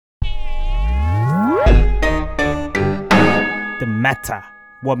matter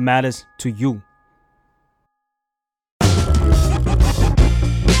what matters to you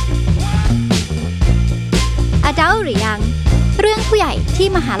Adult หรือยังเรื่องผู้ใหญ่ที่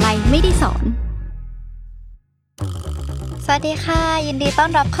มหาลัยไม่ได้สอนสวัสดีค่ะยินดีต้อน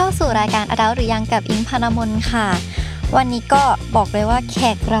รับเข้าสู่รายการ Adult หรือยังกับอิงพานามนค่ะวันนี้ก็บอกเลยว่าแข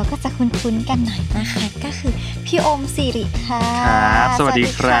กเราก็จะคุ้นๆกันหน่อยนะคะก็คือพี่โอมสิริค่ะครับสวัสดี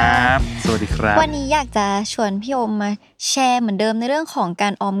ครับสวัสดีครับวันนี้อยากจะชวนพี่โอมมาแชร์เหมือนเดิมในเรื่องของกา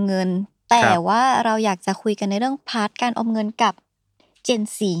รออมเงินแต่ว่าเราอยากจะคุยกันในเรื่องพาร์ทการออมเงินกับ Gen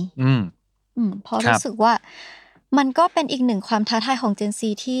Z เพราะรู้สึกว่ามันก็เป็นอีกหนึ่งความท้าทายของ Gen Z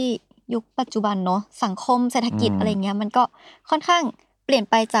ที่ยุคปัจจุบันเนาะสังคมเศรษฐกิจอะไรเงี้ยมันก็ค่อนข้างเปลี่ยน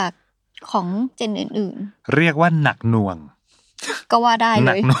ไปจากของเจนอื่นๆเรียกว่าหนักหน่วงก็ว่าได้เลยห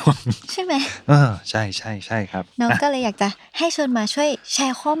นักหน่วงใช่ไหมใช่ๆๆครับน้องก็เลยอยากจะให้เชิญมาช่วยแช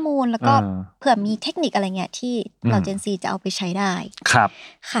ร์ข้อมูลแล้วก็เผื่อมีเทคนิคอะไรเงี้ยที่เรา Gen Z จะเอาไปใช้ได้ครับ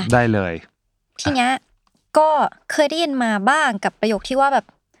ค่ะได้เลยทีเนี้ยก็เคยได้ยินมาบ้างกับประโยคที่ว่าแบบ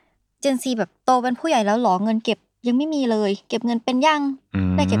Gen Z แบบโตเป็นผู้ใหญ่แล้วหรอเงินเก็บยังไม่มีเลยเก็บเงินเป็นยัง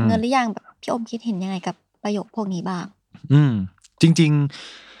ได้เก็บเงินหรือยังแบบพี่อมคิดเห็นยังไงกับประโยคพวกนี้บ้างจริงๆ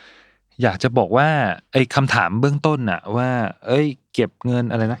อยากจะบอกว่าไอ้คำถามเบื้องต้นน่ะว่าเอ้ยเก็บเงิน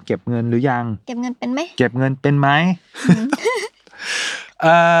อะไรนะเก็บเงินหรือยังเก็บเงินเป็นไหมเก็บเงินเป็นไหม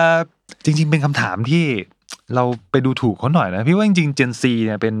จริงๆเป็นคำถามที่เราไปดูถูกเขาหน่อยนะพี่ว่าจริงๆ Gen Z เ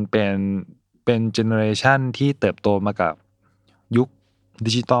นี่ยเป็นเจเนอเรชันที่เติบโตมากับยุค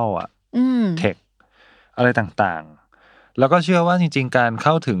ดิจิตอลเทคอะไรต่างๆแล้วก็เชื่อว่าจริงๆการเ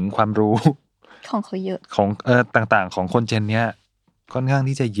ข้าถึงความรู้ของเขาเยอะของต่างๆของคนเจนเนี้ยค่อนข้าง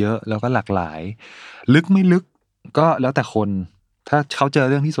ที่จะเยอะแล้วก็หลากหลายลึกไม่ลึกก็แล้วแต่คนถ้าเขาเจอ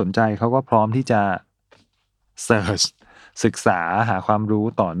เรื่องที่สนใจเขาก็พร้อมที่จะเสิร์ชศึกษาหาความรู้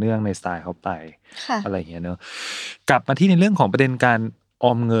ต่อเนื่องในสไตล์เขาไปอะไรอย่างเงี้ยเนอะกลับมาที่ในเรื่องของประเด็นการอ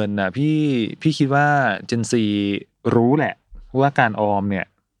อมเงินน่ะพี่คิดว่า Gen Z รู้แหละว่าการออมเนี่ย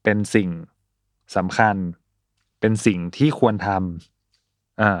เป็นสิ่งสำคัญเป็นสิ่งที่ควรท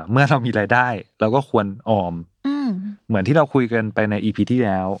ำเมื่อเรามีรายได้เราก็ควรออมเหมือนที่เราคุยกันไปใน EP ที่แ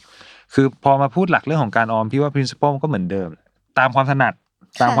ล้วคือพอมาพูดหลักเรื่องของการออมพี่ว่า principle ก็เหมือนเดิมตามความถนัด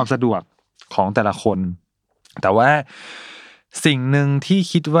ตามความสะดวกของแต่ละคนแต่ว่าสิ่งหนึ่งที่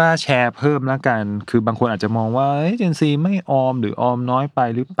คิดว่าแชร์เพิ่มแล้วกันคือบางคนอาจจะมองว่าเจนซีไม่ออมหรือออมน้อยไป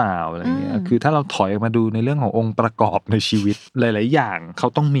หรือเปล่าอะไรเงี้ยคือถ้าเราถอยออกมาดูในเรื่องขององค์ประกอบในชีวิตหลายๆอย่างเขา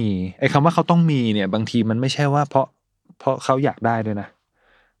ต้องมีไอ้คำว่าเขาต้องมีเนี่ยบางทีมันไม่ใช่ว่าเพราะเขาอยากได้ด้วยนะ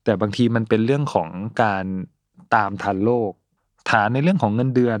แต่บางทีมันเป็นเรื่องของการตามทันโลกฐานในเรื่องของเงิน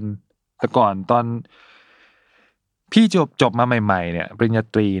เดือนแต่ก่อนตอนพี่จบมาใหม่ๆเนี่ยปริญญา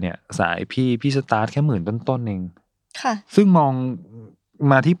ตรีเนี่ยสายพี่สตาร์ทแค่10,000ต้นๆเองค่ะซึ่งมอง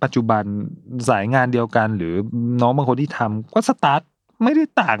มาที่ปัจจุบันสายงานเดียวกันหรือน้องบางคนที่ทำก็สตาร์ทไม่ได้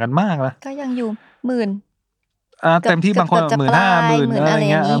ต่างกันมากนะก็ยังอยู่10,000เต็มที่บางคน15,000อะไร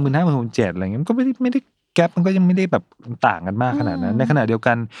เงี้ย15,000 17,000อะไรเงี้ยก็ไม่ได้แก๊ปมันก็ยังไม่ได้แบบต่างกันมากขนาดนั้นในขณะเดียว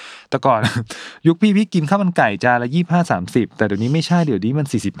กันแต่ก่อน ยุคพี่กินข้าวมันไก่จานละ25-30แต่เดี๋ยวนี้ไม่ใช่เดี๋ยวนี้มัน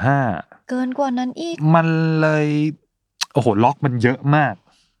45เกินกว่านั้นอีกมันเลยโอ้โหล็อกมันเยอะมาก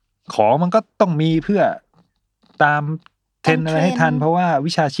ของมันก็ต้องมีเพื่อตามเทรนอะไรให้ทันเพราะว่า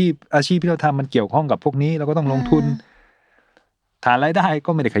วิชาชีพอาชีพที่เราทำมันเกี่ยวข้องกับพวกนี้เราก็ต้องลงทุนฐานรายได้ก็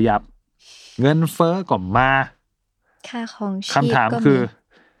ไม่ได้ขยับเงินเฟ้อก็มาค่าของชีพคำถามคือ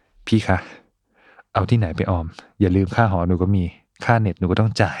พี่คะเอาที่ไหนไปออมอย่าลืมค่าหอหนูก็มีค่าเน็ตหนูก็ต้อ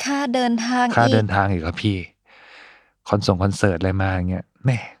งจ่ายค่าเดินทางอีกครับพี่คอนเสิร์ตอะไรมาอย่างเงี้ยแ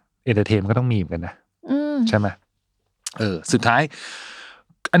ม่เอนเตอร์เทนก็ต้องมีเหมือนกันนะใช่ไหมสุดท้าย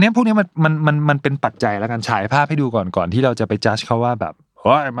อันนี้พวกนี้มันเป็นปัจจัยแล้วกันฉายภาพให้ดูก่อนที่เราจะไปจัดเขาว่าแบบโ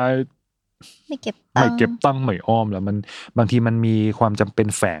อ้ยไม่เก็บตังค์ไม่ออมแล้วมันบางทีมันมีความจำเป็น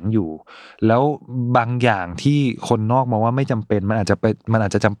แฝงอยู่แล้วบางอย่างที่คนนอกมองว่าไม่จำเป็นมันอาจ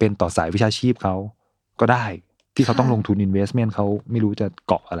จะจำเป็นต่อสายวิชาชีพเขาก็ได้ที่เขาต้องลงทุน investment เขาไม่รู้จะ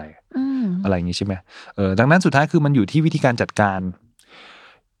เกาะอะไรอย่างนี้ใช่ไหมดังนั้นสุดท้ายคือมันอยู่ที่วิธีการจัดการ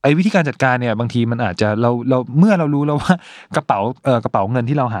ไอ้วิธีการจัดการเนี่ยบางทีมันอาจจะเราเมื่อเรารู้แล้วว่ากระเป๋าเงิน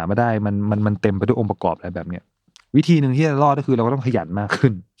ที่เราหามาได้มันเต็มไปด้วยองค์ประกอบอะไรแบบเนี้ยวิธีหนึ่งที่จะรอดก็คือเราก็ต้องขยันมากขึ้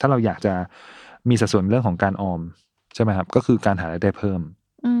นถ้าเราอยากจะมีสัดส่วนเรื่องของการออมใช่ไหมครับก็คือการหารายได้เพิ่ม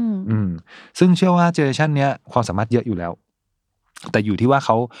ซึ่งเชื่อว่าเจเนอเรชันเนี้ยความสามารถเยอะอยู่แล้วแต่อยู่ที่ว่าเ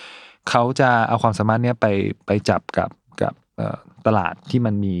ขาจะเอาความสามารถเนี้ยไปจับกับตลาดที่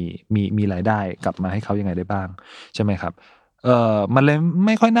มันมีรายได้กลับมาให้เขายังไงได้บ้างใช่ไหมครับมันเลยไ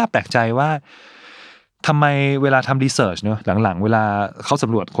ม่ค่อยน่าแปลกใจว่าทำไมเวลาทำรีเสิร์ชเนอะหลังๆเวลาเขาส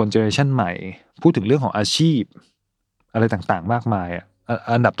ำรวจคนเจเนอเรชันใหม่พูดถึงเรื่องของอาชีพอะไรต่างๆมากมาย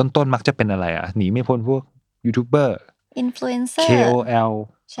อันดับต้นๆมักจะเป็นอะไรหนีไม่พ้นพวกยูทูบเบอร์ influencer KOL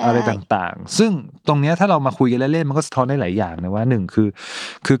ใช่ อะไรต่างๆซึ่งตรงเนี้ยถ้าเรามาคุยกันเล่นๆมันก็สะท้อนได้หลายอย่างนะว่าหนึ่ง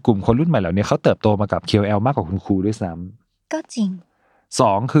คือกลุ่มคนรุ่นใหม่เหล่านี้เขาเติบโตมากับ KOL มากกว่าคุณครูด้วยซ้ำก็จริงส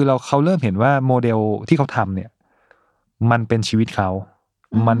องคือเขาเริ่มเห็นว่าโมเดลที่เขาทำเนี่ยมันเป็นชีวิตเขา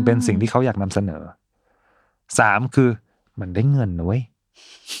มันเป็นสิ่งที่เขาอยากนำเสนอสามคือมันได้เงินนะเว้ย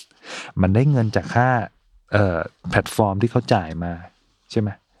มันได้เงินจากค่าแพลตฟอร์มที่เขาจ่ายมาใช่ไหม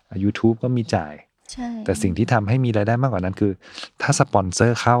YouTube ก็มีจ่ายใช่แต่สิ่งที่ทำให้มีรายได้มากกว่านั้นคือถ้าสปอนเซอ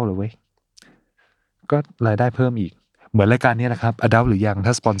ร์เข้าเลยเว้ยก็รายได้เพิ่มอีกเหมือนรายการนี้นะครับ Adult หรือยังถ้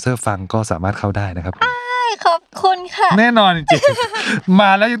าสปอนเซอร์ฟังก็สามารถเข้าได้นะครับขอบคุณค่ะแน่นอนจริงๆมา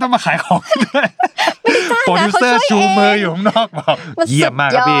แล้วยังต้องมาขายของด้วยโปรดิวเซอร์ชูมืออยู่ข้างนอกบอกเยี่ยมมา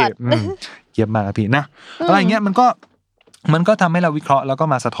กครับพี่เยี่ยมมากครับพี่นะอะไรเงี้ยมันก็ทำให้เราวิเคราะห์แล้วก็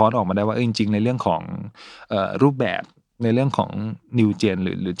มาสะท้อนออกมาได้ว่าจริงๆในเรื่องของรูปแบบในเรื่องของ New Gen ห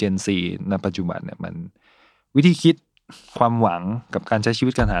รือ Gen Z ในปัจจุบันเนี่ยมันวิธีคิดความหวังกับการใช้ชีวิ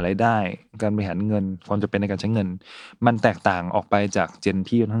ตการหารายได้การบริหารเงินความจำเป็นในการใช้เงินมันแตกต่างออกไปจากเจน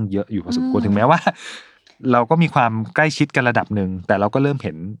ที่ค่อนข้างเยอะอยู่พอสมควรถึงแม้ว่าเราก็มีความใกล้ชิดกันระดับหนึ่งแต่เราก็เริ่มเ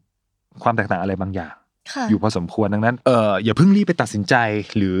ห็นความแตกต่างอะไรบางอย่างอยู่พอสมควรดังนั้นอย่าเพิ่งรีบไปตัดสินใจ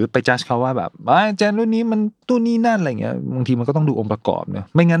หรือไปจัดเขาว่าแบบเจนรุ่นนี้มันตัวนี้นั่นอะไรเงี้ยบางทีมันก็ต้องดูองค์ประกอบเนอะ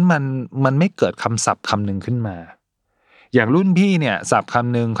ไม่งั้นมันไม่เกิดคำศัพท์คำหนึ่งขึ้นมาอย่างรุ่นพี่เนี่ยศัพท์ค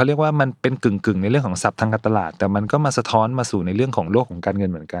ำหนึ่งเขาเรียกว่ามันเป็นกึ่งในเรื่องของศัพท์ทางการตลาดแต่มันก็มาสะท้อนมาสู่ในเรื่องของโลกของการเงิ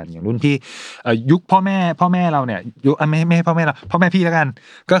นเหมือนกันอย่างรุ่นพี่ยุคพ่อแม่เราเนี่ยยุคไม่พ่อแม่เราพ่อแม่พี่แล้วกัน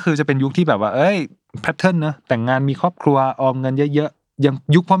ก็คือจะเป็นยุคที่แบบว่าแพทเทิร์นเนอะแต่งงานมีครอบครัวออมเงินเยอะๆยัง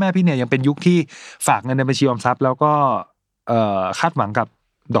ยุคพ่อแม่พี่เนี่ยยังเป็นยุคที่ฝากเงินในบัญชีออมทรัพย์แล้วก็คาดหวังกับ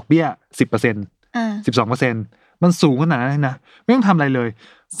ดอกเบี้ย 10% 12%มันสูงขนาดนั้นนะไม่ต้องทำอะไรเลย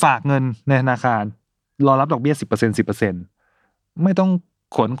ฝากเงินในธนาคารรอรับดอกเบี้ย 10% ไม่ต้อง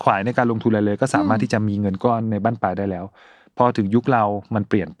ขวนขวายในการลงทุนอะไรเลยก็สามารถที่จะมีเงินก้อนในบั้นปลายได้แล้วพอถึงยุคเรามัน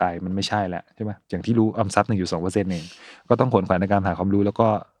เปลี่ยนไปมันไม่ใช่แล้วใช่ไหมอย่างที่รู้ออมทรัพย์อยู่ 2% เองก็ต้องขวนขวายในการหาความรู้แล้วก็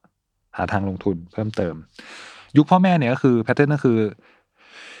หาทางลงทุนเพิ่มเติมยุคพ่อแม่เนี่ยก็คือแพทเทิร์นก็คือ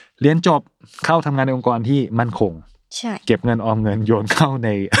เรียนจบเข้าทำงานในองค์กรที่มั่นคงเก็บเงินออมเงินโยนเข้าใน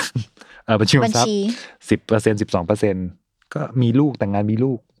บัญชีออมทรัพย์ 10% 12%ก็มีลูกแต่งงานมี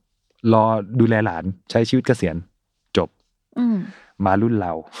ลูกรอดูแลหลานใช้ชีวิตเกษียณจบมารุ่นเร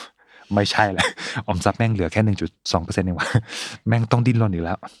าไม่ใช่แหละออมทรัพย์แม่งเหลือแค่ 1.2% เองวะแม่งต้องดิ้นรนอีกแ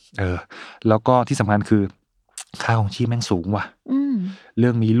ล้วแล้วก็ที่สำคัญคือค่าของชีพแม่งสูงว่ะเรื่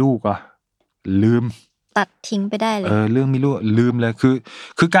องมีลูกอ่ะลืมตัดทิ้งไปได้เลยเรื่องมีลูกลืมเลย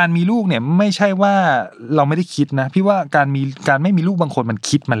คือการมีลูกเนี่ยไม่ใช่ว่าเราไม่ได้คิดนะพี่ว่าการไม่มีลูกบางคนมัน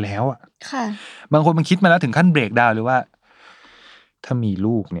คิดมาแล้วอ่ะค่ะบางคนมันคิดมาแล้วถึงขั้นเบรกดาวน์เลยว่าถ้ามี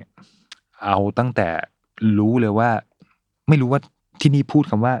ลูกเนี่ยเอาตั้งแต่รู้เลยว่าไม่รู้ว่าที่นี่พูด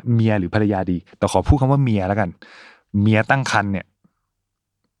คำว่าเมียหรือภรรยาดีแต่ขอพูดคำว่าเมียแล้วกันเมียตั้งครรภ์เนี่ย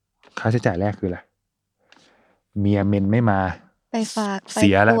ค่าใช้จ่ายแรกคืออะไรเมียเมนไม่มาไปฝากเสี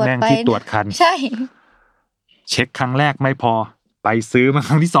ยแล้วแม่งที่ตรวจครรภ์ใช่เช็คครั้งแรกไม่พอไปซื้อมาค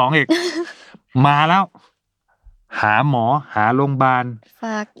รั้งที่2อีก มาแล้วหาหมอหาโรงพยาบาล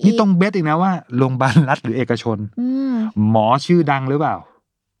นี่ต้องเบสอีกนะว่าโรงพยาบาลรัฐหรือเอกชนหมอชื่อดังหรือเปล่า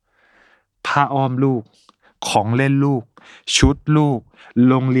ผ้าอ้อมลูกของเล่นลูกชุดลูก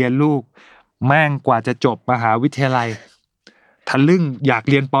โรงเรียนลูกแม่งกว่าจะจบมหาวิทยาลัยทะลึ่งอยาก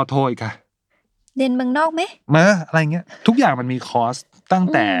เรียนป.โทอีกค่ะเรียนเมืองนอกไหมอะไรเงี้ยทุกอย่างมันมีคอสตั้ง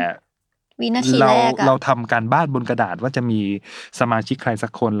แต่วินาทีแรกเราทำการบ้านบนกระดาษว่าจะมีสมาชิกใครสั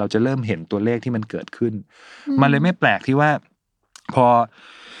กคนเราจะเริ่มเห็นตัวเลขที่มันเกิดขึ้นมันเลยไม่แปลกที่ว่าพอ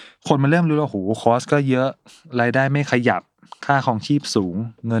คนมันเริ่มรู้ว่าโหคอสก็เยอะรายได้ไม่ขยับค่าของชีพสูง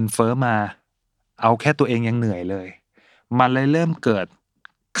เงินเฟ้อมาเอาแค่ตัวเองยังเหนื่อยเลยมันเลยเริ่มเกิด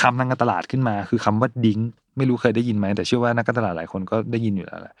คำทางการตลาดขึ้นมาคือคำว่าดิ้งไม่รู้เคยได้ยินไหมแต่เชื่อว่านักการตลาดหลายคนก็ได้ยินอยู่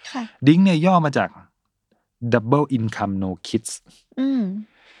แล้วแหละดิ้งเนี่ยย่อมาจาก double income no kids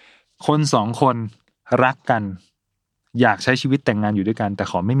คน2คนรักกันอยากใช้ชีวิตแต่งงานอยู่ด้วยกันแต่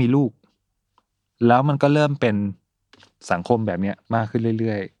ขอไม่มีลูกแล้วมันก็เริ่มเป็นสังคมแบบเนี้ยมากขึ้นเ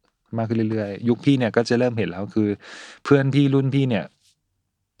รื่อยๆยุคพี่เนี่ยก็จะเริ่มเห็นแล้วคือเพื่อนพี่รุ่นพี่เนี่ย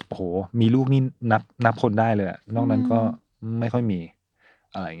โอ้โหมีลูกนี่นับคนได้เลยนอกนั้นก็ไม่ค่อยมี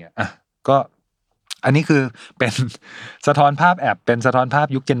อะไรเงี้ยก็อันนี้คือเป็นสะท้อนภาพเป็นสะท้อนภาพ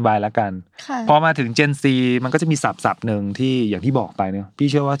ยุค Gen Y ละกันพอมาถึง Gen Z มันก็จะมีศัพท์หนึ่งที่อย่างที่บอกไปเนี่ยพี่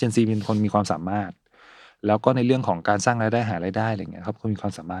เชื่อว่า Gen Z เป็นคนมีความสามารถแล้วก็ในเรื่องของการสร้างรายได้หารายได้อะไรเงี้ยครับเขามีควา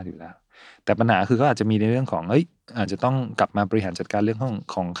มสามารถอยู่แล้วแต่ปัญหาคือก็อาจจะมีในเรื่องของอาจจะต้องกลับมาบริหารจัดการเรื่อง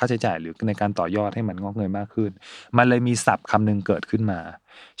ของค่าใช้จ่ายหรือในการต่อยอดให้มันงอกเงยมากขึ้นมันเลยมีศัพท์คำหนึ่งเกิดขึ้นมา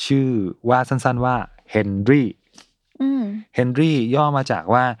ชื่อว่าสั้นๆว่า Henry ย่อมาจาก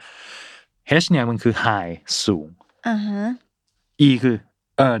ว่าH เนี่ยมันคือ high สูง ฮะ E คือ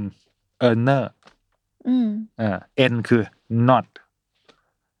earner N คือ not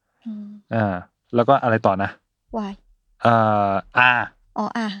แล้วก็อะไรต่อนะ Y R อ๋อ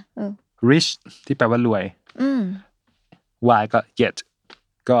rich ที่แปลว่ารวย Y ก็ yet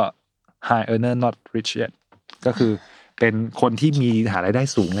ก็ high earner not rich yet ก็คือเป็นคนที่มีหารายได้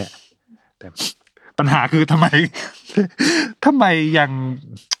สูงเลยแต่ปัญหาคือทำไม ยัง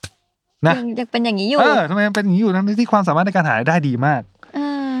นะยังเป็นอย่างนี้อยู่ทำไมมันเป็นอย่างนี้อยู่ทั้งที่ความสามารถในการหารายได้ดีมาก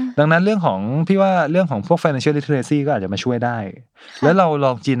ดังนั้นเรื่องของพี่ว่าเรื่องของพวก financial literacy ก็อาจจะมาช่วยได้แล้วเราล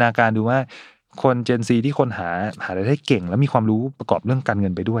องจินตนาการดูว่าคน Gen Z ที่คนหารายได้เก่งแล้วมีความรู้ประกอบเรื่องการเงิ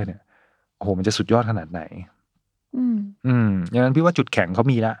นไปด้วยเนี่ยโอ้โหมันจะสุดยอดขนาดไหนอย่างนั้นพี่ว่าจุดแข็งเขา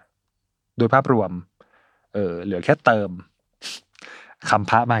มีละโดยภาพรวมเหลือแค่เติมคำ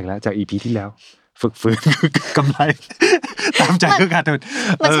พระมาอีกแล้วจาก EP ที่แล้วฝึกฟื้นกำไรตามใจคือขาดทุน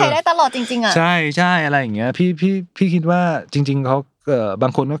มันใช้ได้ตลอดจริงๆอ่ะใช่อะไรอย่างเงี้ยพี่คิดว่าจริงๆเขาบา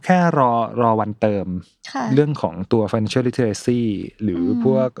งคนก็แค่รอวันเติมเรื่องของตัว financial literacy หรือพ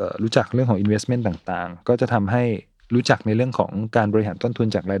วกรู้จักเรื่องของ investment ต่างๆก็จะทำให้รู้จักในเรื่องของการบริหารต้นทุน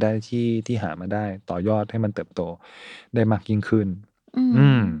จากรายได้ที่หามาได้ต่อยอดให้มันเติบโตได้มากยิ่งขึ้น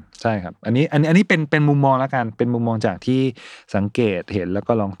ใช่ครับอันนี้เป็นมุมมองแล้วกันเป็นมุมมองจากที่สังเกตเห็นแล้ว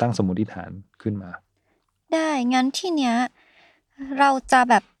ก็ลองตั้งสมมุติฐานขึ้นมาได้งั้นที่เนี้ยเราจะ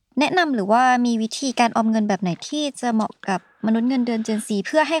แบบแนะนำหรือว่ามีวิธีการออมเงินแบบไหนที่จะเหมาะกับมนุษย์เงินเดือน Gen Z เ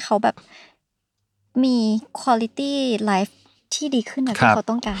พื่อให้เขาแบบมี quality life ที่ดีขึ้นที่เขา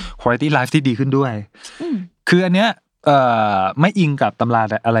ต้องการ quality life ที่ดีขึ้นด้วยคืออันเนี้ยไม่อิงกับตำรา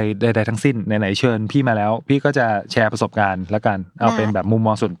อะไรใดๆทั้งสิ้นไหนๆเชิญพี่มาแล้วพี่ก็จะแชร์ประสบการณ์แล้วกันเอาเป็นแบบมุมม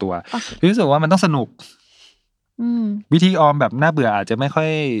องส่วนตัวพี่รู้สึกว่ามันต้องสนุกวิธีออมแบบน่าเบื่ออาจจะไม่ค่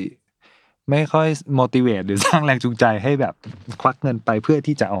อย motivate หรือสร้างแรงจูงใจให้แบบควักเงินไปเพื่อ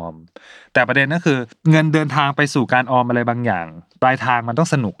ที่จะออมแต่ประเด็นก็คือเงินเดินทางไปสู่การออมอะไรบางอย่างปลายทางมันต้อง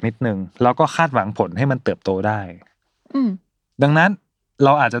สนุกนิดนึงแล้วก็คาดหวังผลให้มันเติบโตได้ดังนั้นเร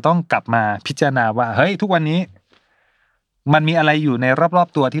าอาจจะต้องกลับมาพิจารณาว่าเฮ้ยทุกวันนี้มันมีอะไรอยู่ในรอบ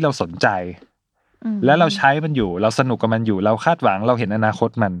ๆตัวที่เราสนใจแล้วเราใช้มันอยู่เราสนุกกับมันอยู่เราคาดหวังเราเห็นอนาคต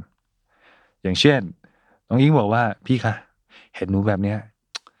มันอย่างเช่นน้องอิงบอกว่าพี่คะเห็นหนูแบบเนี้ย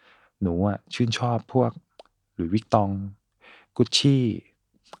หนูอ่ะชื่นชอบพวกหลุยส์วิกตองกุชชี่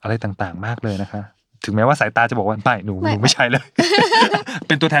อะไรต่างๆมากเลยนะคะถึงแม้ว่าสายตาจะบอกว่าไม่หนูไม่ใช่เลย เ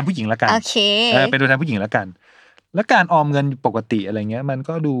ป็นตัวแทนผู้หญิงละกัน โอเคเป็นตัวแทนผู้หญิงละกันและการออมเงินปกติอะไรเงี้ยมัน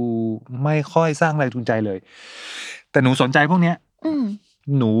ก็ดูไม่ค่อยสร้างแรงจูงใจเลยแต่หนูสนใจพวกเนี้ย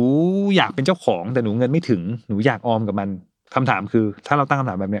หนูอยากเป็นเจ้าของแต่หนูเงินไม่ถึงหนูอยากออมกับมันคำถามคือถ้าเราตั้งคำ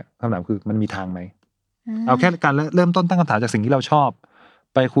ถามแบบเนี้ยคำถามคือมันมีทางไหมเอาแค่การเริ่มต้นตั้งคำถามจากสิ่งที่เราชอบ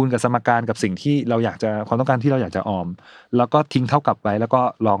ไปคูณกับสมการกับสิ่งที่เราอยากจะความต้องการที่เราอยากจะออมแล้วก็ทิ้งเท่ากับไว้แล้วก็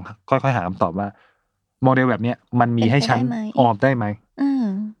ลองค่อยๆหาคำตอบว่าโมเดลแบบเนี้ยมันมีให้ฉันออมได้ไหม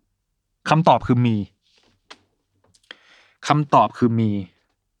คำตอบคือมี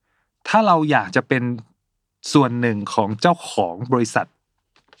ถ้าเราอยากจะเป็นส่วนหนึ่งของเจ้าของบริษัท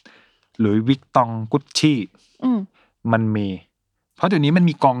หรือวิกตองกุชชี่มันมีเพราะเดี๋ยวนี้มัน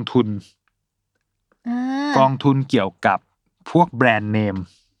มีกองทุนเกี่ยวกับพวกแบรนด์เนม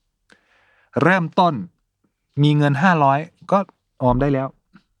เริ่มต้นมีเงิน500ก็ออมได้แล้ว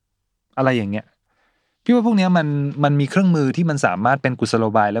อะไรอย่างเงี้ยพี่ว่าพวกนี้มันมีเครื่องมือที่มันสามารถเป็นกุศโล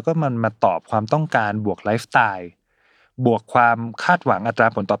บายแล้วก็มันมาตอบความต้องการบวกไลฟ์สไตล์บวกความคาดหวังอัตรา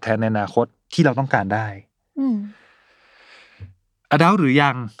ผลตอบแทนในอนาคตที่เราต้องการได้อดัลหรือยั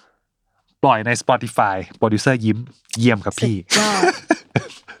งปล่อยใน Spotify โปรดิวเซอร์ยิ้มเยี่ยมครับพี่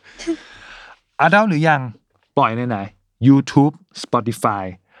อดัลหรือยังปล่อยในไหน YouTube Spotify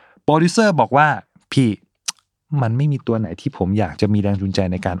โปรดิวเซอร์บอกว่าพี่มันไม่มีตัวไหนที่ผมอยากจะมีแรงจูงใจ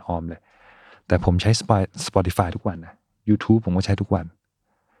ในการออมเลยแต่ผมใช้ Spotify ทุกวันนะ YouTube ผมก็ใช้ทุกวัน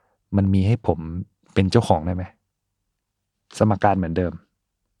มันมีให้ผมเป็นเจ้าของได้ไหมสมการเหมือนเดิม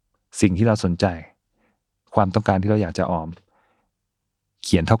สิ่งที่เราสนใจความต้องการที่เราอยากจะออมเ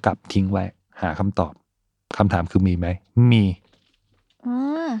ขียนเท่ากับทิ้งไว้หาคำตอบคำถามคือมีไหมมี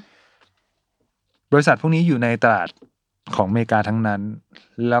บริษัทพวกนี้อยู่ในตลาดของอเมริกาทั้งนั้น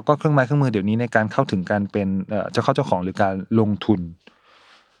แล้วก็เครื่องไม้เครื่องมือเดี๋ยวนี้ในการเข้าถึงการเป็นเจ้าของหรือการลงทุน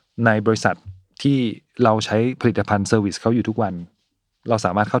ในบริษัทที่เราใช้ผลิตภัณฑ์เซอร์วิสเขาอยู่ทุกวันเราส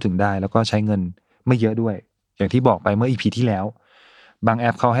ามารถเข้าถึงได้แล้วก็ใช้เงินไม่เยอะด้วยอย่างที่บอกไปเมื่อ EP ที่แล้วบางแอ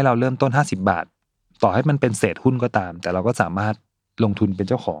ปเขาให้เราเริ่มต้น50 บาทต่อให้มันเป็นเศษหุ้นก็ตามแต่เราก็สามารถลงทุนเป็น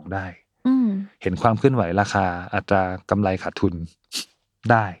เจ้าของได้เห็นความเคลื่อนไหวราคาอัตรากำไรขาดทุน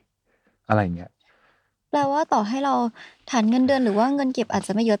ได้อะไรอย่างเงี้ยแปลว่าต่อให้เราฐานเงินเดือนหรือว่าเงินเก็บอาจจ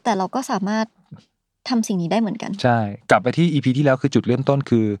ะไม่เยอะแต่เราก็สามารถทำสิ่งนี้ได้เหมือนกันใช่กลับไปที่ EP ที่แล้วคือจุดเริ่มต้น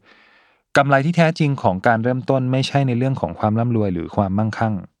คือ กำไรที่แท้จริงของการเริ่มต้นไม่ใช่ในเรื่องของความร่ำรวยหรือความมั่ง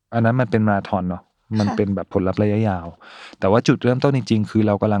คั่งอันนั้นมันเป็นมาราธอนเนาะมันเป็นแบบผลลัพธ์ระยะยาวแต่ว่าจุดเริ่มต้นจริงๆคือเ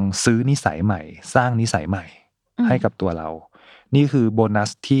รากำลังซื้อนิสัยใหม่สร้างนิสัยใหม่ให้กับตัวเรานี่คือโบนัส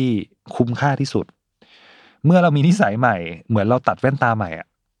ที่คุ้มค่าที่สุดเมื่อเรามีนิสัยใหม่เหมือนเราตัดแว่นตาใหม่อะ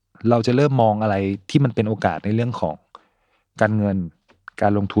เราจะเริ่มมองอะไรที่มันเป็นโอกาสในเรื่องของการเงินกา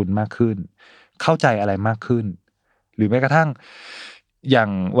รลงทุนมากขึ้นเข้าใจอะไรมากขึ้นหรือแม้กระทั่งอย่าง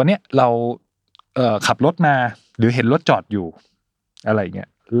วันเนี้ยเราขับรถมาหรือเห็นรถจอดอยู่อะไรเงี้ย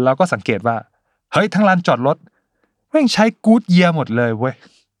เราก็สังเกตว่าเฮ้ยทั้งลานจอดรถแม่งใช้กู๊ดเยียร์หมดเลยเว้ย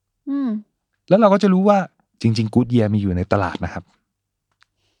แล้วเราก็จะรู้ว่าจริงๆกู๊ดเยียร์มีอยู่ในตลาดนะครับ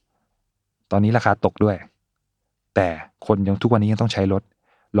ตอนนี้ราคาตกด้วยแต่คนยังทุกวันนี้ยังต้องใช้รถ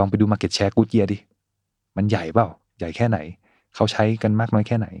ลองไปดู market share กู๊ดเยียร์ดิมันใหญ่เปล่าใหญ่แค่ไหนเขาใช้กันมากน้อยแ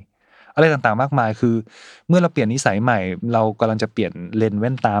ค่ไหนอะไรต่างๆมากมายคือเมื่อเราเปลี่ยนนิสัยใหม่เรากำลังจะเปลี่ยนเลนส์แว่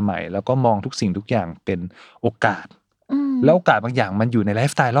นตาใหม่แล้วก็มองทุกสิ่งทุกอย่างเป็นโอกาสแล้วโอกาสบางอย่างมันอยู่ในไล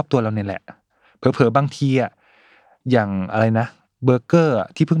ฟ์สไตล์รอบตัวเราเนี่ยแหละเผลอๆบางทีอ่ะอย่างอะไรนะเบอร์เกอร์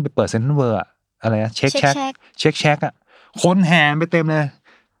ที่เพิ่งไปเปิดเซ็นทรัลเวิลด์อะไรนะเช็คแช็กอ่ะคนแห่ไปเต็มเลย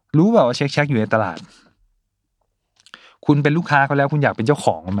รู้เปล่าว่าเช็คแช็กอยู่ในตลาดคุณเป็นลูกค้าเขาแล้วคุณอยากเป็นเจ้าข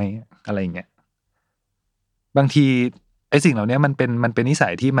องไหมอะไรอย่างเงี้ยบางทีไอ้สิ่งเหล่านี้มันเป็นนิสั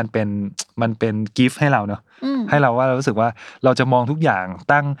ยที่มันเป็นกิฟต์ให้เราเนาะให้เราว่าเรารู้สึกว่าเราจะมองทุกอย่าง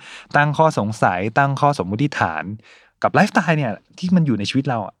ตั้งข้อสงสัยตั้งข้อสมมติฐานกับไลฟ์สไตล์เนี่ยที่มันอยู่ในชีวิต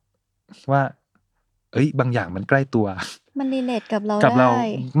เราอะว่าเอ้ยบางอย่างมันใกล้ตัวมันรีเลทกับเรา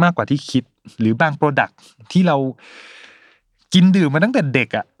มากกว่าที่คิดหรือบางโปรดักต์ที่เรากินดื่มมาตั้งแต่เด็ก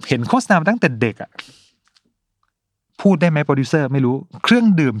อะเห็นโฆษณามาตั้งแต่เด็กอะพูดได้ไหมโปรดิวเซอร์ไม่รู้เครื่อง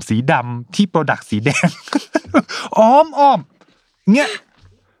ดื่มสีดำที่โปรดักต์สีแดง อ้อมเงี้ย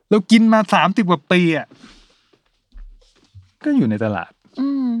เรากินมา30 กว่าปีอ่ะก็อยู่ในตลาด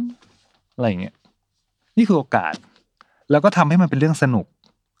อะไรเงี้ยนี่คือโอกาสแล้วก็ทำให้มันเป็นเรื่องสนุก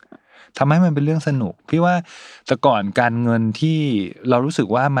พี่ว่าแต่ก่อนการเงินที่เรารู้สึก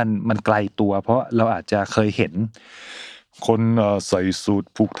ว่ามันไกลตัวเพราะเราอาจจะเคยเห็นคนใส่สูท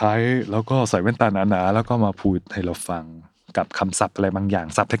ผูกไทแล้วก็ใส่แว่นตาหนาๆแล้วก็มาพูดให้เราฟังกับคำศัพท์อะไรบางอย่าง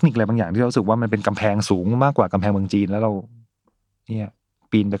ศัพท์เทคนิคอะไรบางอย่างที่เรารู้สึกว่ามันเป็นกำแพงสูงมากกว่ากำแพงเมืองจีนแล้วเราเนี่ย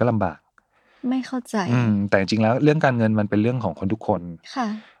ปีนไปก็ลำบากไม่เข้าใจแต่จริงๆแล้วเรื่องการเงินมันเป็นเรื่องของคนทุกคนค่ะ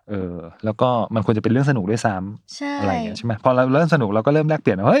แล้วก็มันควรจะเป็นเรื่องสนุกด้วยซ้ำอะไรอย่างเงี้ยใช่ไหมพอเราเริ่มสนุกเราก็เริ่มแลกเป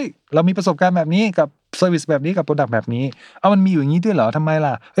ลี่ยนเฮ้ยเรามีประสบการณ์แบบนี้กับเซอร์วิสแบบนี้กับโปรดักต์แบบนี้มันมีอยู่อย่างนี้ด้วยเหรอทำไม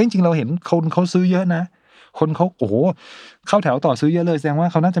ล่ะเฮ้ยจริงๆเราเห็นคนเขาซื้อเยอะนะคนเขาโอ้โหเข้าแถวต่อซื้อเยอะเลยแสดงว่า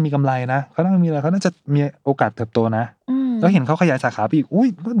เขาน่าจะมีกำไรนะเขาน่าจะมีอะไรเขาน่าจะมีโอกาสเติบโตนะแล้วเห็นเขาขยายสาขาไปอีกอุ้ย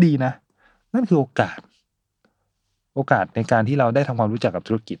ก็ดีนะนั่นคือโอกาสในการที่เราได้ทำความรู้จักกับ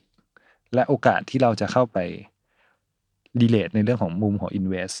ธุรกิจและโอกาสที่เราจะเข้าไปรีเลทในเรื่องของมุมของ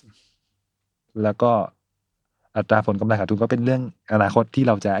invest แล้วก็อัตราผลกำไรขาดทุนก็เป็นเรื่องอนาคตที่เ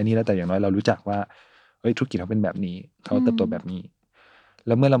ราจะอันนี้แล้วแต่อย่างน้อยเรารู้จักว่าเฮ้ยธุรกิจเขาเป็นแบบนี้เขาเติบโตแบบนี้แ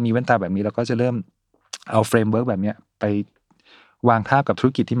ล้วเมื่อเรามีแว่นตาแบบนี้เราก็จะเริ่มเอาเฟรมเวิร์กแบบนี้ไปวางทาบกับธุร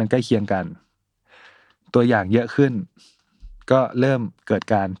กิจที่มันใกล้เคียงกันตัวอย่างเยอะขึ้นก็เริ่มเกิด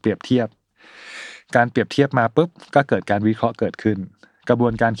การเปรียบเทียบมาปุ๊บก็เกิดการวิเคราะห์เกิดขึ้นกระบว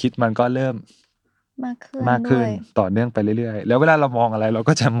นการคิดมันก็เริ่มมากขึ้นต่อเนื่องไปเรื่อยๆแล้วเวลาเรามองอะไรเรา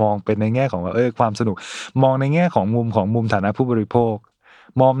ก็จะมองเป็นในแง่ของว่าความสนุกมองในแง่ของมุมฐานะผู้บริโภค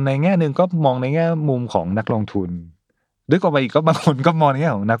มองในแง่นึงก็มองในแง่มุมของนักลงทุนดึกออกไปอีกก็บางคนก็มองในแ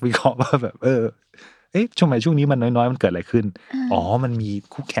ง่ของนักวิเคราะห์ว่าแบบช่วงนี้มันน้อยๆมันเกิดอะไรขึ้นมันมี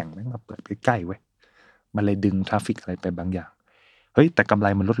คู่แข่งมาเปิดใกล้ๆเว้ยมันเลยดึงทราฟฟิกอะไรไปบางอย่างเฮ้ยแต่กำไร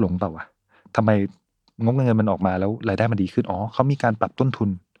มันลดลงเปล่าวะทำไมงบเงินมันออกมาแล้วรายได้มันดีขึ้นเขามีการปรับต้นทุน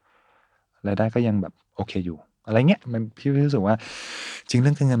รายได้ก็ยังแบบโอเคอยู่อะไรเงี้ยมันพี่รู้สึกว่าจริงเ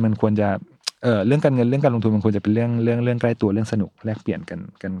รื่องการเงินมันควรจะเรื่องการเงินเรื่องการลงทุนมันควรจะเป็นเรื่องใกล้ตัวเรื่องสนุกแลกเปลี่ยน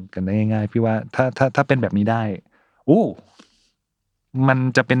กันได้ง่ายๆพี่ว่าถ้าเป็นแบบนี้ได้มัน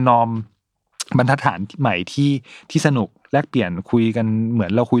จะเป็นนอร์มบรรทัดฐานใหม่ที่สนุกแลกเปลี่ยนคุยกันเหมือ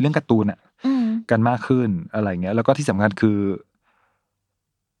นเราคุยเรื่องการ์ตูนกันมากขึ้นอะไรเงี้ยแล้วก็ที่สำคัญคือ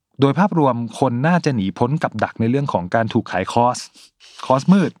โดยภาพรวมคนน่าจะหนีพ้นกับดักในเรื่องของการถูกขายคอส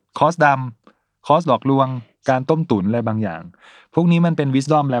มืดคอสดำคอสหลอกลวงการต้มตุ๋นอะไรบางอย่างพวกนี้มันเป็น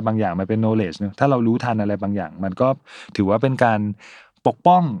wisdom อะไรบางอย่างมันเป็น knowledge เนอะถ้าเรารู้ทันอะไรบางอย่างมันก็ถือว่าเป็นการปก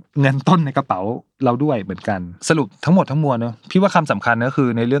ป้องเงินต้นในกระเป๋าเราด้วยเหมือนกันสรุปทั้งหมดทั้งมวลเนอะพี่ว่าคำสำคัญก็คือ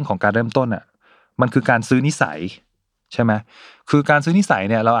ในเรื่องของการเริ่มต้นมันคือการซื้อนิสัยใช่ไหมคือการซื้อนิสัย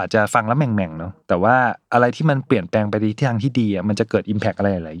เนี่ยเราอาจจะฟังแล้วแหม่งๆเนาะแต่ว่าอะไรที่มันเปลี่ยนแปลงไปในทิศทางที่ดีมันจะเกิด impact อะไร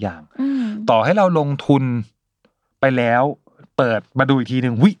หลายๆอย่างต่อให้เราลงทุนไปแล้วเปิดมาดูอีกทีนึ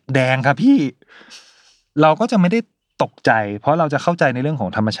งวิแดงครับพี่เราก็จะไม่ได้ ตกใจเพราะเราจะเข้าใจในเรื่องของ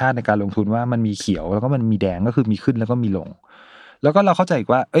ธรรมชาติในการลงทุนว่ามันมีเขียวแล้วก็มันมีแดงก็คือมีขึ้นแล้วก็มีลงแล้วก็เราเข้าใจอีก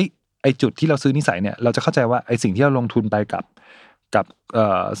ว่าไอ้จุดที่เราซื้อนิสัยเนี่ยเราจะเข้าใจว่าไอ้สิ่งที่เราลงทุนไปกับ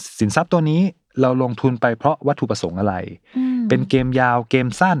สินทรัพย์ตัวนี้เราลงทุนไปเพราะวัตถุประสงค์อะไรเป็นเกมยาวเกม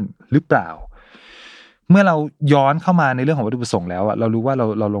สั้นหรือเปล่าเมื่อเราย้อนเข้ามาในเรื่องของวัตถุประสงค์แล้วอะเรารู้ว่า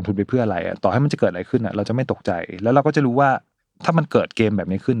เราลงทุนไปเพื่ออะไรอะต่อให้มันจะเกิดอะไรขึ้นอะเราจะไม่ตกใจแล้วเราก็จะรู้ว่าถ้ามันเกิดเกมแบบ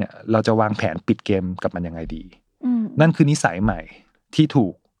นี้ขึ้นเนี่ยเราจะวางแผนปิดเกมกับมันยังไงดีนั่นคือนิสัยใหม่ที่ถู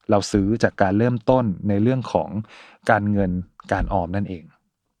กเราซื้อจากการเริ่มต้นในเรื่องของการเงินการออมนั่นเอง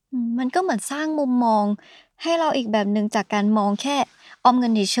มันก็เหมือนสร้างมุมมองให้เราอีกแบบนึงจากการมองแค่ออมเงิ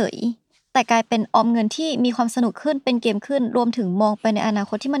นเฉยๆแต่กลายเป็นออมเงินที่มีความสนุกขึ้นเป็นเกมขึ้นรวมถึงมองไปในอนา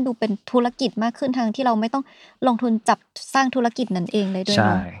คตที่มันดูเป็นธุรกิจมากขึ้นทางที่เราไม่ต้องลงทุนจับสร้างธุรกิจนั่นเองเลยด้วยเ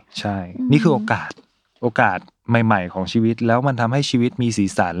นาะใช่นี่คือโอกาสใหม่ๆของชีวิตแล้วมันทำให้ชีวิตมีสี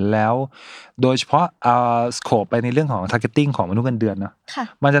สันแล้วโดยเฉพาะสโคปไปในเรื่องของ targeting ของมนุษย์เงินเดือนเนาะ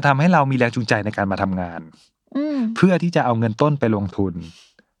มันจะทำให้เรามีแรงจูงใจในการมาทำงานเพื่อที่จะเอาเงินต้นไปลงทุน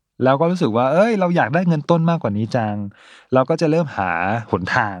แล้วก็รู้สึกว่าเราอยากได้เงินต้นมากกว่านี้จังเราก็จะเริ่มหาหน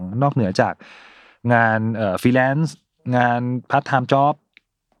ทางนอกเหนือจากงานฟรีแลนซ์งานพาร์ทไทม์จ็อบ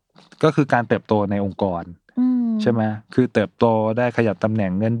ก็คือการเติบโตในองค์กรใช่ไหมคือเติบโตได้ขยับตำแหน่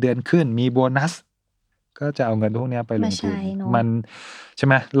งเงินเดือนขึ้นมีโบนัสก็จะเอาเงินพวกนี้ไปลงทุนมันใช่ไ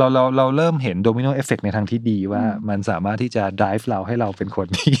หมเราเริ่มเห็นโดมิโนเอฟเฟกต์ในทางที่ดีว่ามันสามารถที่จะ drive เราให้เราเป็นคน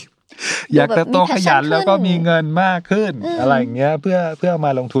ที่อยากเติบโตขยันแล้วก็มีเงินมากขึ้นอะไรอย่างเงี้ยเพื่อม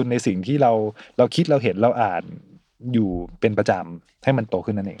าลงทุนในสิ่งที่เราคิดเราเห็นเราอ่านอยู่เป็นประจำให้มันโต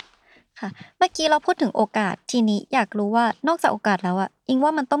ขึ้นนั่นเองค่ะเมื่อกี้เราพูดถึงโอกาสทีนี้อยากรู้ว่านอกจากโอกาสแล้วอ่ะอิงว่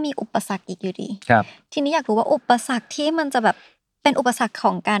ามันต้องมีอุปสรรคอีกอยู่ดีครับทีนี้อยากรู้ว่าอุปสรรคที่มันจะแบบเป็นอุปสรรคข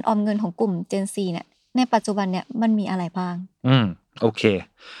องการออมเงินของกลุ่ม Gen Z เนี่ยในปัจจุบันเนี่ยมันมีอะไรบ้างโอเค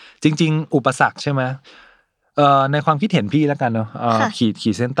จริงๆอุปสรรคใช่ไหมในความคิดเห็นพี่แล้วกันเนาะขี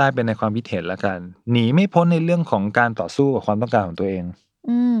ดเส้นใต้เป็นในความคิดเห็นแล้วกันหนีไม่พ้นในเรื่องของการต่อสู้กับความต้องการของตัวเอง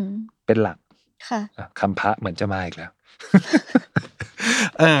เป็นหลักค่ะคำพระเหมือนจะมาอีกแล้ว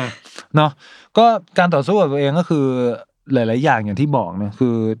เนาะก็การต่อสู้กับตัวเองก็คือหลายๆอย่างที่บอกเนี่ยคื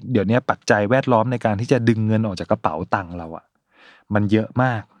อเดี๋ยวนี้ปัจจัยแวดล้อมในการที่จะดึงเงินออกจากกระเป๋าตังค์เราอะมันเยอะม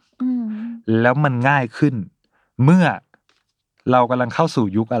ากแล้วมันง่ายขึ้นเมื่อเรากำลังเข้าสู่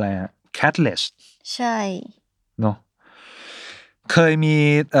ยุคอะไรฮะ cashless ใช่เนาะเคยมี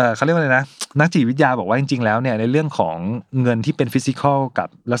เขาเรียกว่าอะไรนะนักจิตวิทยาบอกว่าจริงๆแล้วเนี่ยในเรื่องของเงินที่เป็นฟิสิกอลกับ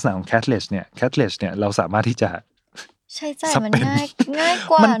ลักษณะของ cashless เนี่ยเราสามารถที่จะใช่จ่ายมันง่าย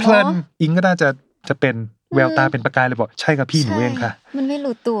กว่าเนาะมันเพลินอิงก็น่าจะเป็นแววตาเป็นประกายเลยบอกใช่ครับพี่หนูเองค่ะมันไม่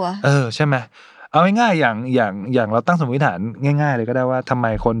รู้ตัวใช่ไหมเอาง่ายๆอย่างเราตั้งสมมติฐานง่ายๆเลยก็ได้ว่าทำไม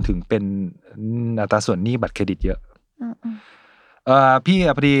คนถึงเป็นอัตราส่วนหนี้บัตรเครดิตเยอะพี่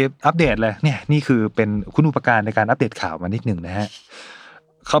พอดีอัปเดตเลยเนี่ยนี่คือเป็นคุณูปการในการอัปเดตข่าวมานิดหนึ่งนะฮะ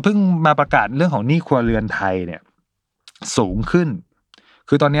เขาเพิ่งมาประกาศเรื่องของหนี้ครัวเรือนไทยเนี่ยสูงขึ้น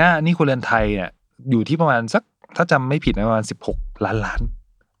คือตอนนี้หนี้ครัวเรือนไทยเนี่ยอยู่ที่ประมาณสักถ้าจำไม่ผิดประมาณ16 ล้าน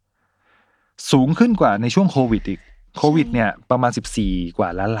สูงขึ้นกว่าในช่วงโควิดอีกโควิดเนี่ยประมาณ14 กว่า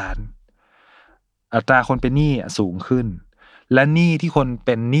ล้านอัตราคนเป็นหนี้สูงขึ้นและหนี้ที่คนเ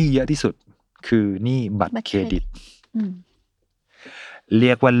ป็นหนี้เยอะที่สุดคือหนี้บัตรเครดิตเรี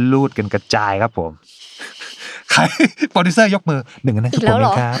ยกว่าลูดกันกระจายครับผมใครโปรดิวเซอร์ยกมือหนึ่งนะคือผมเอ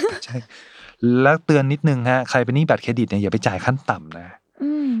งครับใช่แล้วเตือนนิดนึงฮะใครเป็นหนี้บัตรเครดิตเนี่ยอย่าไปจ่ายขั้นต่ำนะ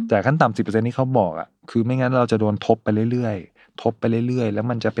จ่ายขั้นต่ำ10%ที่เขาบอกอ่ะคือไม่งั้นเราจะโดนทบไปเรื่อยๆแล้ว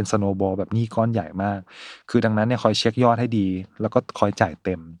มันจะเป็นสโนว์บอลแบบหนี้ก้อนใหญ่มากคือดังนั้นเนี่ยคอยเช็คยอดให้ดีแล้วก็คอยจ่ายเ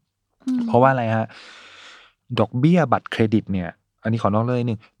ต็มเพราะว่าอะไรฮะดอกเบี้ยบัตรเครดิตเนี่ยอันนี้ขอนอกเลย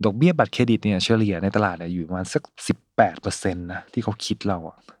นึงดอกเบี้ยบัตรเครดิตเนี่ยเฉลี่ยในตลาดเนี่ยอยู่ประมาณสัก18%นะที่เขาคิดเรา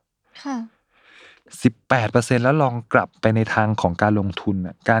อ่ะค่ะ18%แล้วลองกลับไปในทางของการลงทุน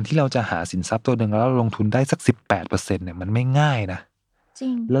น่ะการที่เราจะหาสินทรัพย์ตัวนึงแล้วลงทุนได้สัก18%เนี่ยมันไม่ง่ายนะจริ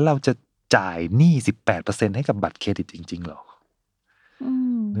งแล้วเราจะจ่ายหนี้18%ให้กับบัตรเครดิตจริงๆหรอ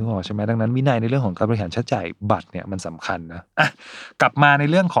นึกออกใช่ไหมดังนั้นวินัยในเรื่องของการบริหารใช้จ่ายบัตรเนี่ยมันสำคัญนะกลับมาใน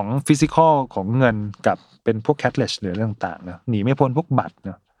เรื่องของฟิสิกอลของเงินกับเป็นพวกแคชเลสหรือเรื่องต่างๆนะหนีไม่พ้นพวกบัตรเ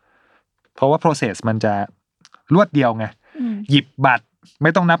นาะเพราะว่า process มันจะรวดเดียวไงหยิบบัตรไ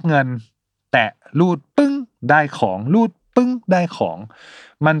ม่ต้องนับเงินแตะรูดปึ้งได้ของรูดปึ้งได้ของ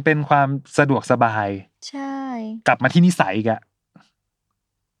มันเป็นความสะดวกสบายใช่กลับมาที่นิสัยอีกอะ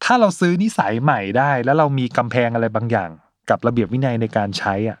ถ้าเราซื้อนิสัยใหม่ได้แล้วเรามีกำแพงอะไรบางอย่างกับระเบียบวินัยในการใ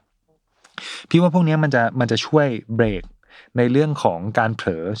ช้อ่ะพี่ว่าพวกนี้มันจะช่วยเบรกในเรื่องของการเผล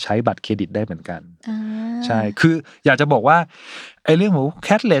อใช้บัตรเครดิตได้เหมือนกันใช่คืออยากจะบอกว่าไอ้เรื่องของ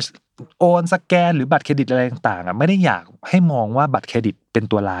cashless โอนสแกนหรือบัตรเครดิตอะไรต่างๆอ่ะไม่ได้อยากให้มองว่าบัตรเครดิตเป็น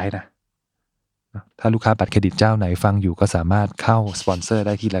ตัวร้ายนะ ถ้าลูกค้าบัตรเครดิตเจ้าไหนฟังอยู่ก็สามารถเข้าสปอนเซอร์ไ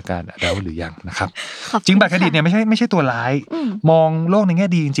ด้ที่รายการอดัลหรือยังนะครับจริงบัตรเครดิตเนี่ยไม่ใช่ตัวร้ายมองโลกในแง่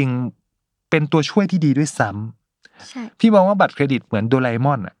ดีจริงๆเป็นตัวช่วยที่ดีด้วยซ้ำพี่มองว่าบัตรเครดิตเหมือนโดราเอม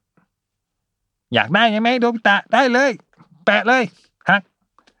อนอ่ะอยากได้ใช่ไหมโนบิตะได้เลยแปะเลยฮัก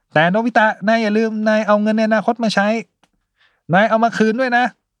แต่โนบิตะนายอย่าลืมนายเอาเงินในอนาคตมาใช้นายเอามาคืนด้วยนะ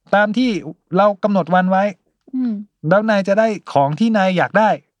ตามที่เรากำหนดวันไว้แล้วนายจะได้ของที่นายอยากได้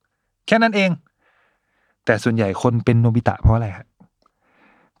แค่นั้นเองแต่ส่วนใหญ่คนเป็นโนบิตะเพราะอะไรครับ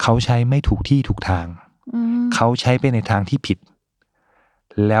เขาใช้ไม่ถูกที่ถูกทางเขาใช้ไปในทางที่ผิด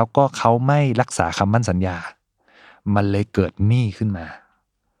แล้วก็เขาไม่รักษาคำมั่นสัญญามันเลยเกิดหนี้ขึ้นมา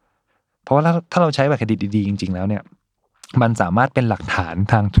เพราะว่าถ้าเราใช้บัตรเครดิตดีๆจริงๆแล้วเนี่ยมันสามารถเป็นหลักฐาน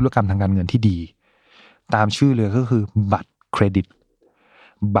ทางธุรกรรมทางการเงินที่ดีตามชื่อเลยก็คือบัตรเครดิต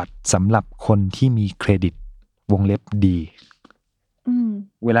บัตรสำหรับคนที่มีเครดิตวงเล็บดี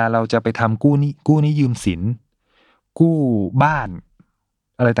เวลาเราจะไปทำกู้นี้ยืมสินกู้บ้าน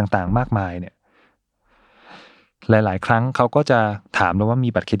อะไรต่างๆมากมายเนี่ยหลายๆครั้งเขาก็จะถามเราว่ามี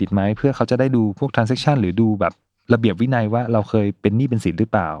บัตรเครดิตไหมเพื่อเขาจะได้ดูพวก transaction หรือดูแบบระเบียบวินัยว่าเราเคยเป็นหนี้เป็นสินหรือ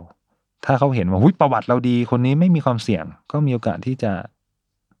เปล่าถ้าเขาเห็นว่าประวัติเราดีคนนี้ไม่มีความเสี่ยงก็มีโอกาสที่จะ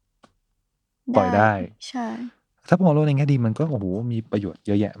ปล่อยได้ใช่ถ้ามองโลกในแง่ดีมันก็มีประโยชน์เ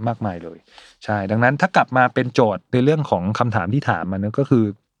ยอะแยะมากมายเลยใช่ดังนั้นถ้ากลับมาเป็นโจทย์ในเรื่องของคำถามที่ถามมันก็คือ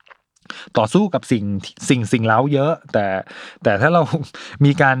ต่อสู้กับสิ่งเร้าเยอะแต่ถ้าเรา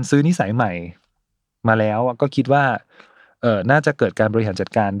มีการซื้อนิสัยใหม่มาแล้วก็คิดว่าน่าจะเกิดการบริหารจัด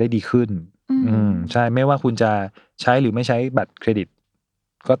การได้ดีขึ้นใช่ไม่ว่าคุณจะใช้หรือไม่ใช้บัตรเครดิต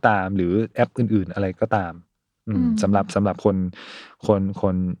ก็ตามหรือแอปอื่นๆอะไรก็ตามสำหรับค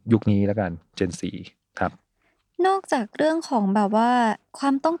นยุคนี้แล้วกัน Gen Z ครับนอกจากเรื่องของแบบว่าควา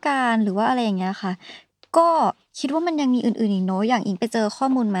มต้องการหรือว่าอะไรอย่างเงี้ยค่ะก็คิดว่ามันยังมีอื่นๆอีกเนาะอย่างอิงไปเจอข้อ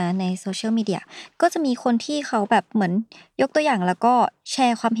มูลมาในโซเชียลมีเดียก็จะมีคนที่เขาแบบเหมือนยกตัวอย่างแล้วก็แช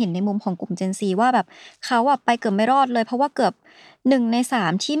ร์ความเห็นในมุมของกลุ่ม Gen Z ว่าแบบเขาอะไปเกือบไม่รอดเลยเพราะว่าเกือบ1 ใน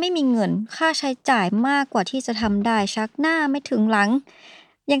 3ที่ไม่มีเงินค่าใช้จ่ายมากกว่าที่จะทำได้ชักหน้าไม่ถึงหลัง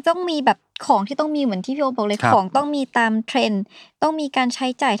ยังต้องมีแบบของที่ต้องมีเหมือนที่พี่โอบอกเลยของต้องมีตามเทรนด์ต้องมีการใช้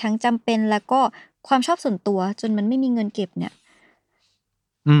จ่ายทั้งจำเป็นแล้วก็ความชอบส่วนตัวจนมันไม่มีเงินเก็บเนี่ย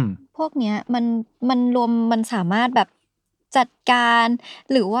พวกเนี้ยมันรวมมันสามารถแบบจัดการ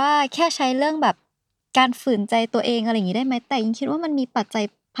หรือว่าแค่ใช้เรื่องแบบการฝืนใจตัวเองอะไรอย่างงี้ได้ไหมแต่ยิ่งคิดว่ามันมีปัจจัย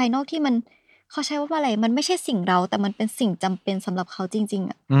ภายนอกที่มันเขาใช้ว่าอะไรมันไม่ใช่สิ่งเร้าแต่มันเป็นสิ่งจำเป็นสำหรับเขาจริงๆ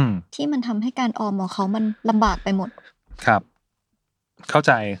อ่ะที่มันทำให้การออมของเขามันลำบากไปหมดครับเข้าใ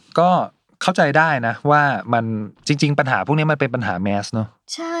จก็เข้าใจได้นะว่ามันจริงๆปัญหาพวกนี้มันเป็นปัญหาแมสเนาะ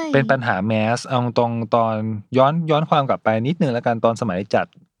ใช่เป็นปัญหาแมสเอาตรงตอนย้อนความกลับไปนิดนึงแล้วกันตอนสมัยจัด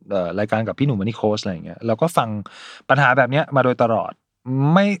รายการกับพี่หนุ่มมันนี่โค้ชอะไรอย่างเงี้ยเราก็ฟังปัญหาแบบนี้มาโดยตลอด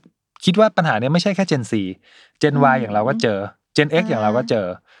ไม่คิดว่าปัญหานี้ไม่ใช่แค่ Gen Z Gen Y อย่างเราก็เจอ Gen X อย่างเราก็เจอ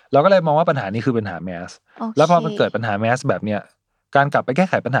เราก็เลยมองว่าปัญหานี้คือปัญหาแมสแล้วพอมันเกิดปัญหาแมสแบบเนี้ยการกลับไปแก้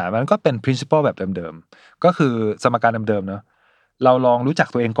ไขปัญหามันก็เป็น principle แบบเดิมๆก็คือสมการเดิมๆเนาะเราลองรู้จัก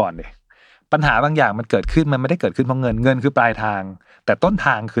ตัวเองก่อนดิปัญหาบางอย่างมันเกิดขึ้นมันไม่ได้เกิดขึ้นเพราะเงินคือปลายทางแต่ต้นท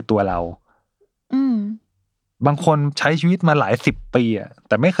างคือตัวเราบางคนใช้ชีวิตมาหลาย10 ปีอ่ะแ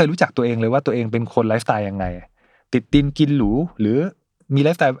ต่ไม่เคยรู้จักตัวเองเลยว่าตัวเองเป็นคนไลฟ์สไตล์ยังไงติดดินกินหรูหรือมีไล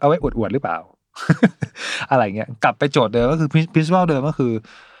ฟ์สไตล์เอาไว้อวดๆหรือเปล่า อะไรเงี้ยกลับไปโจทย์เดิมก็คือ principle เดิมก็คือ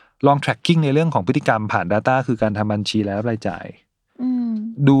ลอง tracking ในเรื่องของพฤติกรรมผ่าน data คือการทำบัญชีและรายจ่าย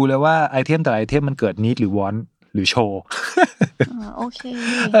ดูเลยว่าไอเทมแต่ละไอเทมมันเกิด need หรือ want หรือโชว์โอเค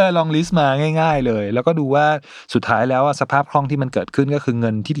ลองลิสต์มาง่ายๆเลยแล้วก็ดูว่าสุดท้ายแล้วสภาพคล่องที่มันเกิดขึ้นก็คือเงิ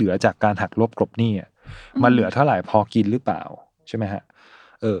นที่เหลือจากการหักลบกลบหนี้มันเหลือเท่าไหร่พอกินหรือเปล่าใช่ไหมฮะ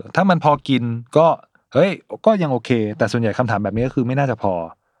ถ้ามันพอกินก็เฮ้ยก็ยังโอเคแต่ส่วนใหญ่คำถามแบบนี้ก็คือไม่น่าจะพอ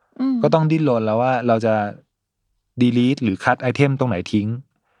ก็ต้องดิ้นรนแล้วว่าเราจะ delete หรือ cut ไอเทมตรงไหนทิ้ง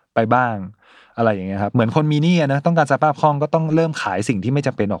ไปบ้างอะไรอย่างเงี้ยครับเหมือนคนมีหนี้นะต้องการสภาพคล่องก็ต้องเริ่มขายสิ่งที่ไม่จ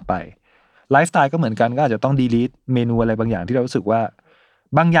ำเป็นออกไปไลฟ์สไตล์ก็เหมือนกันก็อาจจะต้อง delete เมนูอะไรบางอย่างที่เรารู้สึกว่า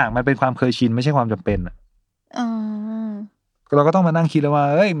บางอย่างมันเป็นความเคยชินไม่ใช่ความจำเป็นเราก็ต้องมานั่งคิดแล้วว่า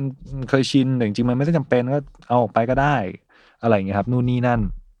เอ้ยมันเคยชินแต่จริงๆมันไม่ได้จำเป็นก็เอาออกไปก็ได้อะไรอย่างเงี้ยครับนู่นนี่นั่น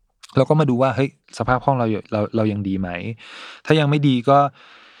เราก็มาดูว่าเฮ้ยสภาพคล่องเรายังดีไหมถ้ายังไม่ดี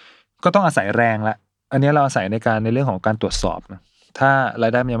ก็ต้องอาศัยแรงละอันนี้เราอาศัยในเรื่องของการตรวจสอบนะถ้ารา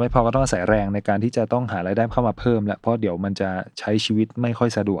ยได้มันยังไม่พอก็ต้องอาศัยแรงในการที่จะต้องหารายได้เข้ามาเพิ่มแล้วเพราะเดี๋ยวมันจะใช้ชีวิตไม่ค่อ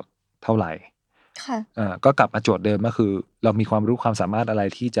ยสะดวกเท่าไหร่ค่ะก็กลับมาโจทย์เดิมก็คือเรามีความรู้ความสามารถอะไร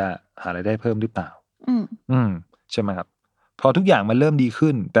ที่จะหารายได้เพิ่มหรือเปล่าใช่ไหมครับพอทุกอย่างมันเริ่มดี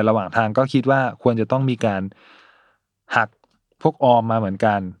ขึ้นแต่ระหว่างทางก็คิดว่าควรจะต้องมีการหักพวกออมมาเหมือน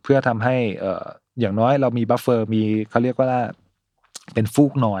กันเพื่อทำให้อย่างน้อยเรามีบัฟเฟอร์มีเขาเรียกว่าเป็นฟู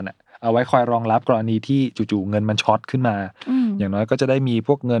กนอน เอาไว้คอยรองรับกรณีที่จู่ๆเงินมันช็อตขึ้นมาอย่างน้อยก็จะได้มีพ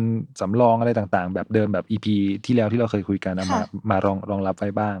วกเงินสำรองอะไรต่างๆแบบเดิมแบบ EP ที่แล้วที่เราเคยคุยกันเอามารองรับไว้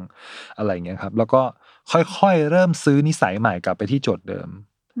บ้างอะไรอย่างเงี้ยครับแล้วก็ค่อยๆเริ่มซื้อนิสัยใหม่กลับไปที่โจทย์เดิม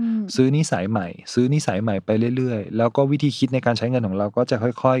ซื้อนิสัยใหม่ไปเรื่อยๆแล้วก็วิธีคิดในการใช้เงินของเราก็จะ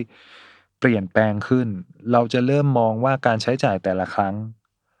ค่อยๆเปลี่ยนแปลงขึ้นเราจะเริ่มมองว่าการใช้จ่ายแต่ละครั้ง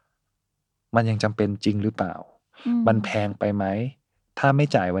มันยังจำเป็นจริงหรือเปล่ามันแพงไปไหมถ้าไม่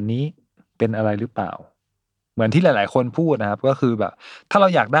จ่ายวันนี้เป็นอะไรหรือเปล่าเหมือนที่หลายๆคนพูดนะครับก็คือแบบถ้าเรา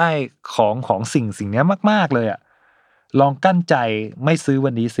อยากได้ของสิ่งนี้มากๆเลยอะลองกั้นใจไม่ซื้อ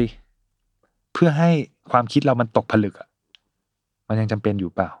วันนี้สิเพื่อให้ความคิดเรามันตกผลึกอะมันยังจำเป็นอยู่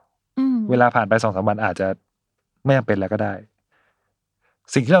เปล่าเวลาผ่านไป 2-3 วันอาจจะไม่จำเป็นแล้วก็ได้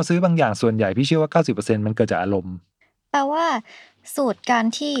สิ่งที่เราซื้อบางอย่างส่วนใหญ่พี่เชื่อว่า 90% มันเกิดจากอารมณ์แปลว่าสูตรการ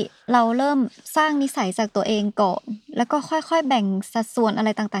ที่เราเริ่มสร้างนิสัยจากตัวเองก่อนแล้วก็ค่อยๆแบ่งสัดส่วนอะไร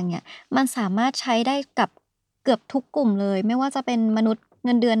ต่างๆเนี่ยมันสามารถใช้ได้กับเกือบทุกกลุ่มเลยไม่ว่าจะเป็นมนุษย์เ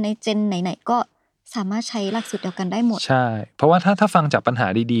งินเดือนในเจนไหนๆก็สามารถใช้หลักสูตรเดียวกันได้หมดใช่เพราะว่าถ้าฟังจากปัญหา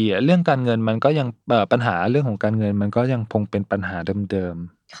ดีๆเรื่องการเงินมันก็ยังปัญหาเรื่องของการเงินมันก็ยังคงเป็นปัญหาเดิม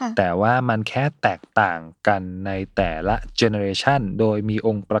ๆแต่ว่ามันแค่แตกต่างกันในแต่ละเจเนอเรชันโดยมีอ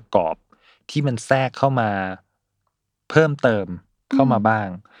งค์ประกอบที่มันแทรกเข้ามาเพิ่มเติมเข้ามาบ้าง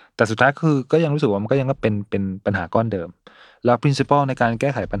แต่สุดท้ายคือก็ยังรู้สึกว่ามันก็ยังเป็นปัญหาก้อนเดิมแล้ว principle ในการแก้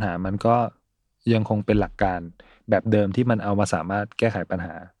ไขปัญหามันก็ยังคงเป็นหลักการแบบเดิมที่มันเอามาสามารถแก้ไขปัญห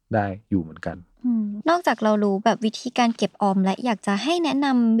าได้อยู่เหมือนกันนอกจากเรารู้แบบวิธีการเก็บออมและอยากจะให้แนะน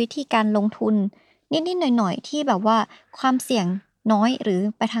ำวิธีการลงทุนนิดๆหน่อยๆที่แบบว่าความเสี่ยงน้อยหรือ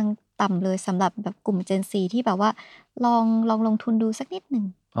ไปทางต่ำเลยสำหรับแบบกลุ่ม Gen Z ที่แบบว่าลองลงทุนดูสักนิดหนึ่ง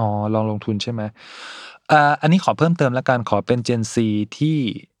ลองลงทุนใช่ไหมอันนี้ขอเพิ่มเติมแล้วกันขอเป็น Gen Z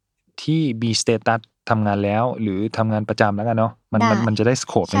ที่มีสเตตัสทำงานแล้วหรือทำงานประจำแล้วกันเนาะมันจะได้ส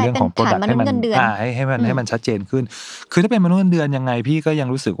โคปในเรื่องของ product ให้มันให้มันชัดเจนขึ้นคือถ้าเป็นมนุษย์เงินเดือนยังไงพี่ก็ยัง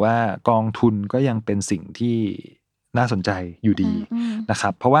รู้สึกว่ากองทุนก็ยังเป็นสิ่งที่น่าสนใจอยู่ดีนะครั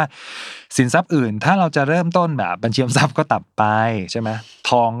บเพราะว่าสินทรัพย์อื่นถ้าเราจะเริ่มต้นแบบบัญชีออมทรัพย์ก็ตับไปใช่ไหม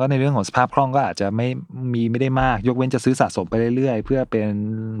ทองก็ในเรื่องของสภาพคล่องก็อาจจะไม่ได้มากยกเว้นจะซื้อสะสมไปเรื่อยๆเพื่อเป็น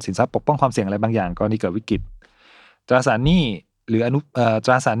สินทรัพย์ปกป้องความเสี่ยงอะไรบางอย่างกรณีเกิดวิกฤตตราสารหนี้หรือต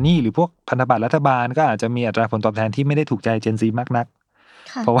ราสารหนี้หรือพวกพันธบัตรรัฐบาลก็อาจจะมีอัตราผลตอบแทนที่ไม่ได้ถูกใจเจนซีมากนัก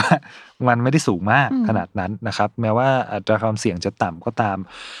เพราะว่ามันไม่ได้สูงมากขนาดนั้นนะครับแม้ว่าอัตราความเสี่ยงจะต่ำก็ตาม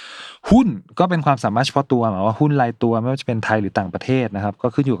หุ้นก็เป็นความสามารถเฉพาะตัวหมายว่าหุ้นรายตัวไม่ว่าจะเป็นไทยหรือต่างประเทศนะครับก็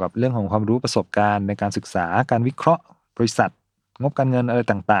ขึ้นอยู่กับเรื่องของความรู้ประสบการณ์ในการศึกษาการวิเคราะห์บริษัทงบการเงินอะไร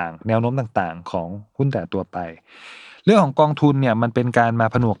ต่างๆแนวโน้มต่างๆของหุ้นแต่ตัวไปเรื่องของกองทุนเนี่ยมันเป็นการมา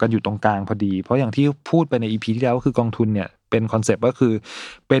ผนวกกันอยู่ตรงกลางพอดีเพราะอย่างที่พูดไปใน EP ที่แล้วก็คือกองทุนเนี่ยเป็นคอนเซปต์ก็คือ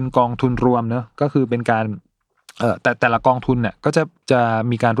เป็นกองทุนรวมเนอะก็คือเป็นการแต่ละกองทุนเนี่ยก็จะ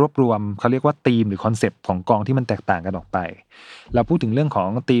มีการรวบรวมเขาเรียกว่าธีมหรือคอนเซปต์ของกองที่มันแตกต่างกันออกไปเราพูดถึงเรื่องของ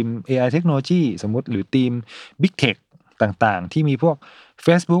ธีม AI Technology สมมุติหรือธีม Big Tech ต่างๆที่มีพวก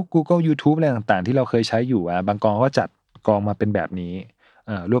Facebook Google YouTube อะไรต่างๆที่เราเคยใช้อยู่บางกองก็จัดกองมาเป็นแบบนี้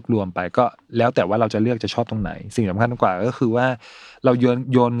รวบรวมไปก็แล้วแต่ว่าเราจะเลือกจะชอบตรงไหนสิ่งสำคัญกว่าก็คือว่าเรา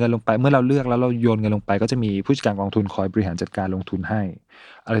โยนเงินลงไปเมื่อเราเลือกแล้วเราโยนเงินลงไปก็จะมีผู้จัดการกองทุนคอยบริหารจัดการลงทุนให้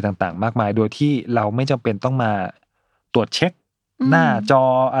อะไรต่างๆมากมายโดยที่เราไม่จำเป็นต้องมาตรวจเช็คหน้าจอ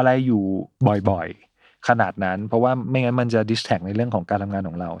อะไรอยู่บ่อยๆขนาดนั้นเพราะว่าไม่งั้นมันจะดิสแท็กในเรื่องของการทำงานข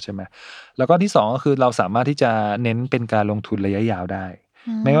องเราใช่ไหมแล้วก็ที่สองก็คือเราสามารถที่จะเน้นเป็นการลงทุนระยะยาวได้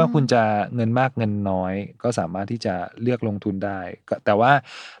ไม่ว่าคุณจะเงินมากเงินน้อยก็สามารถที่จะเลือกลงทุนได้แต่ว่า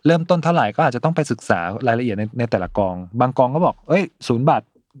เริ่มต้นเท่าไหร่ก็อาจจะต้องไปศึกษารายละเอียดในแต่ละกองบางกองก็บอกเอ้ย0 บ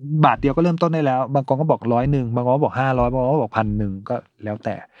าทเดียวก็เริ่มต้นได้แล้วบางกองก็บอก100บางกองก็บอก500บางกองก็บอก1,000ก็แล้วแ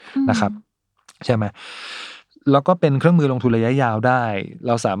ต่นะครับใช่ไหมแล้วก็เป็นเครื่องมือลงทุนระยะยาวได้เ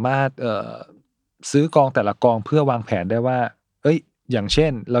ราสามารถซื้อกองแต่ละกองเพื่อวางแผนได้ว่าเอ้ยอย่างเช่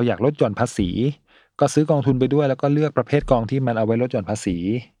นเราอยากลดหย่อนภาษีก็ซื้อกองทุนไปด้วยแล้วก็เลือกประเภทกองที่มันเอาไว้ลดหย่อนภาษี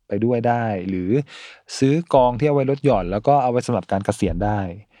ไปด้วยได้หรือซื้อกองที่เอาไว้ลดหย่อนแล้วก็เอาไว้สำหรับการเกษียณได้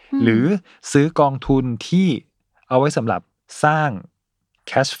หรือซื้อกองทุนที่เอาไว้สำหรับสร้าง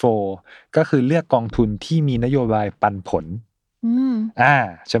cash flow ก็คือเลือกกองทุนที่มีนโยบายปันผล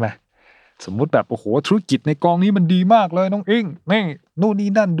ใช่ไหมสมมุติแบบโอ้โหธุรกิจในกองนี้มันดีมากเลยน้องเองนี่นู่นนี่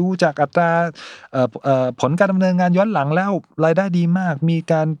นั่นดูจากอัตราผลการดำเนินงานย้อนหลังแล้วรายได้ดีมากมี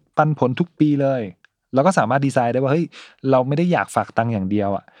การปันผลทุกปีเลยเราก็สามารถดีไซน์ได้ว่าเฮ้ยเราไม่ได้อยากฝากตังค์อย่างเดียว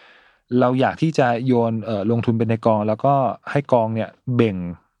อ่ะเราอยากที่จะโยนลงทุนไปในกองแล้วก็ให้กองเนี่ยเบ่ง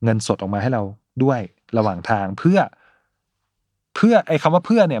เงินสดออกมาให้เราด้วยระหว่างทางเพื่อไอ้คำว่าเ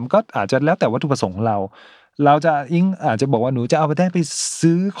พื่อเนี่ยมันก็อาจจะแล้วแต่วัตถุประสงค์ของเราจะอาจจะบอกว่าหนูจะเอาไปได้ไป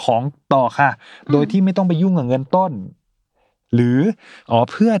ซื้อของต่อค่ะโดยที่ไม่ต้องไปยุ่งกับเงินต้น หรือ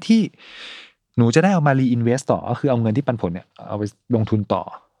เพื่อที่หนูจะได้เอามา reinvest ต่อก็คือเอาเงินที่ปันผลเนี่ยเอาไปลงทุนต่อ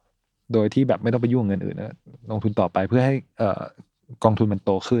โดยที่แบบไม่ต้องไปยุ่งเงินอื่นนะลงทุนต่อไปเพื่อให้กองทุนมันโ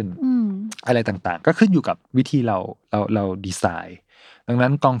ตขึ้นอะไรต่างๆก็ขึ้นอยู่กับวิธีเราดีไซน์ดังนั้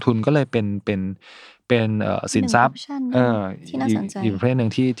นกองทุนก็เลยเป็นสินทรัพย์ที่น่าสนใจอีกประเภทหนึ่ง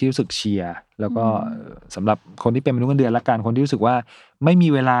ที่รู้สึกเชียร์แล้วก็สำหรับคนที่เป็นมนุษย์เงินเดือนละกันคนที่รู้สึกว่าไม่มี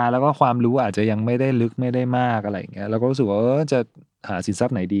เวลาแล้วก็ความรู้อาจจะยังไม่ได้ลึกไม่ได้มากอะไรอย่างเงี้ยแล้วก็รู้สึกว่าจะหาสินทรัพ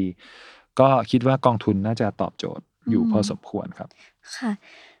ย์ไหนดีก็คิดว่ากองทุนน่าจะตอบโจทย์อยู่พอสมควรครับค่ะ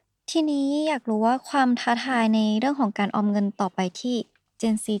ทีนี้อยากรู้ว่าความท้าทายในเรื่องของการออมเงินต่อไปที่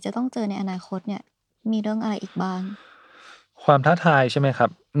Gen Z จะต้องเจอในอนาคตเนี่ยมีเรื่องอะไรอีกบ้างความท้าทายใช่ไหมครับ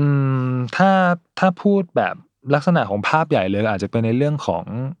ถ้าพูดแบบลักษณะของภาพใหญ่เลยอาจจะเป็นในเรื่องของ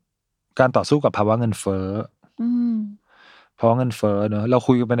การต่อสู้กับภาวะเงินเฟ้อเพราะเงินเฟ้อเนอะเรา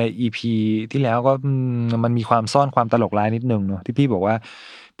คุยกันไปใน EP ที่แล้วก็มันมีความซ่อนความตลกร้ายนิดนึงเนอะที่พี่บอกว่า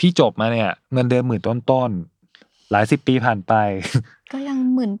พี่จบมาเนี่ยเงินเดือนหมื่นต้นๆหลายสิบปีผ่านไปก็ยัง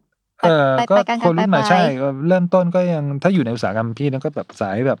หมื่นก็กลางคนรุ่นใหม่ๆใช่เริ่มต้นก็ยังถ้าอยู่ในอุตสาหกรรมพี่นั่นก็แบบส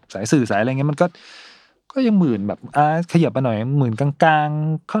ายสื่อสายอะไรเงี้ยมันก็ยังหมื่นแบบขยับมาหน่อยหมื่นกลาง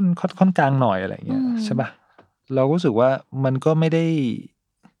ๆค่อนกลางหน่อยอะไรเงี้ยใช่ป่ะเรารู้สึกว่ามันก็ไม่ได้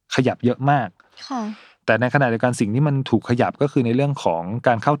ขยับเยอะมากแต่ในขณะเดียวกันสิ่งที่มันถูกขยับก็คือในเรื่องของก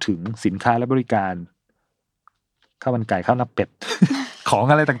ารเข้าถึงสินค้าและบริการข้าวมันไก่ข้าวหน้าเป็ด ของ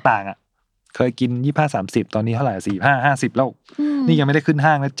อะไรต่างๆอ่ะเคยกิน25-30ตอนนี้เท่าไหร่45-50แล้วนี่ยังไม่ได้ขึ้น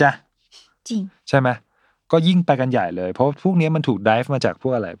ห้างนะจ๊ะจริงใช่ไหมก็ยิ่งไปกันใหญ่เลยเพราะพวกนี้มันถูกไดฟ์มาจากพว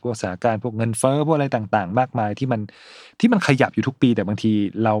กอะไรพวกสถานการณ์พวกเงินเฟ้อพวกอะไรต่างๆมากมายที่มันขยับอยู่ทุกปีแต่บางที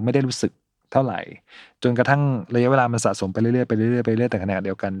เราไม่ได้รู้สึกเท่าไหร่จนกระทั่งระยะเวลามันสะสมไปเรื่อยๆไปเรื่อยๆไปเรื่อยๆแต่ขณะเ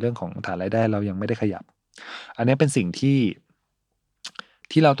ดียวกันเรื่องของฐานรายได้เรายังไม่ได้ขยับอันนี้เป็นสิ่ง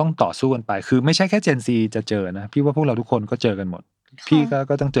ที่เราต้องต่อสู้กันไปคือไม่ใช่แค่ Gen Z จะเจอนะพี่ว่าพวกเราทุกคนก็เจอกันหมดพี่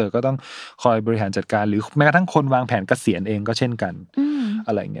ก็ต้องเจอก็ต้องคอยบริหารจัดการหรือแม้กระทั่งคนวางแผนเกษียณเองก็เช่นกันอ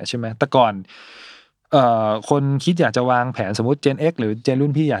ะไรอย่างเงี้ยใช่ไหมแต่ก่อนคนคิดอยากจะวางแผนสมมติ Gen X หรือ Gen รุ่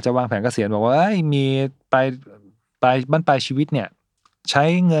นพี่อยากจะวางแผนเกษียณบอกว่ามีไปบั้นปลายชีวิตเนี่ยใช้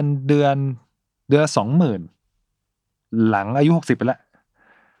เงินเดือนละ20,000หลังอายุ60ไปแล้ว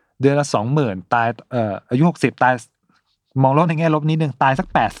เดือนละ20,000ตายอายุ60ตายมองโลกในแง่ลบนิดนึงตายสัก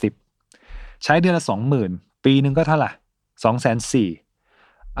80ใช้เดือนละ20,000ปีนึงก็เท่าไหร่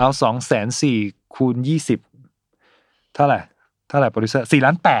240,000เอา240,000คูณ20เท่าไหร่โปรดิวเซอร์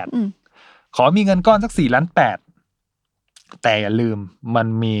4,800,000ขอมีเงินก้อนสัก4,800,000แต่อย่าลืมมัน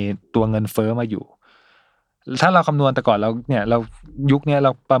มีตัวเงินเฟ้อมาอยู่ถ้าเราคำนวณแต่ก่อนเรายุคนี้เร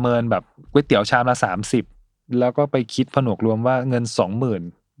าประเมินแบบก๋วยเตี๋ยวชามละ30แล้วก็ไปคิดผนวกรวมว่าเงิน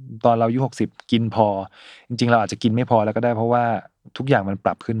20,000ตอนเราอายุ60กินพอจริงๆเราอาจจะกินไม่พอแล้วก็ได้เพราะว่าทุกอย่างมันป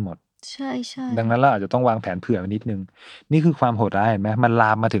รับขึ้นหมดใช่ดังนั้นเราอาจจะต้องวางแผนเผื่อไว้นิดนึงนี่คือความโหดร้ายเห็นไหมมันล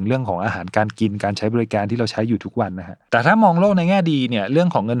ามมาถึงเรื่องของอาหารการกินการใช้บริการที่เราใช้อยู่ทุกวันนะฮะแต่ถ้ามองโลกในแง่ดีเนี่ยเรื่อง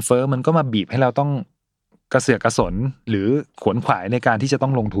ของเงินเฟ้อมันก็มาบีบให้เราต้องกระเสือกกระสนหรือขวนขวายในการที่จะต้อ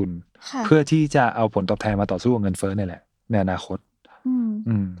งลงทุนเพื่อที่จะเอาผลตอบแทนมาต่อสู้กับเงินเฟ้อนี่แหละในอนาคต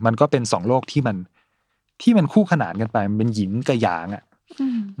มันก็เป็น2โลกที่มันคู่ขนานกันไปมันเป็นหยินกับหยางอ่ะ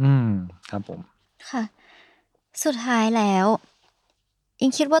ครับผมค่ะสุดท้ายแล้วอิ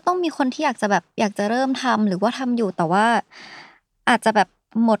งคิดว่าต้องมีคนที่อยากจะเริ่มทำหรือว่าทำอยู่แต่ว่าอาจจะแบบ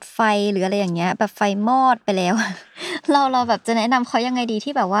หมดไฟหรืออะไรอย่างเงี้ยแบบไฟมอดไปแล้ว เราแบบจะแนะนำเขายังไงดี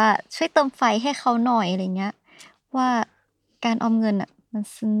ที่แบบว่าช่วยเติมไฟให้เขาหน่อยอะไรเงี้ยว่าการออมเงินอ่ะมัน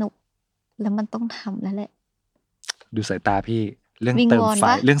สนุกแล้วมันต้องทำแล้วแหละดูสายตาพี่เรื่องเติมไฟ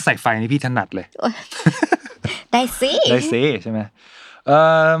เรื่องใส่ไฟนี่พี่ถนัดเลยได้สิใช่ไหม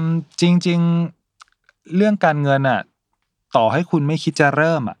จริงๆเรื่องการเงินอ่ะต่อให้คุณไม่คิดจะเ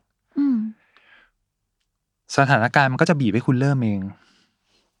ริ่มอ่ะสถานการณ์มันก็จะบีบให้คุณเริ่มเอง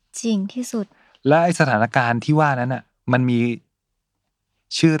จริงที่สุดและไอสถานการณ์ที่ว่านั้นอ่ะมันมี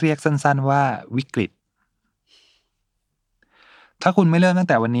ชื่อเรียกสั้นๆว่าวิกฤตถ้าคุณไม่เริ่มตั้ง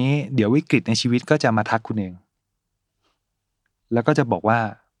แต่วันนี้เดี๋ยววิกฤตในชีวิตก็จะมาทักคุณเองแล้วก็จะบอกว่า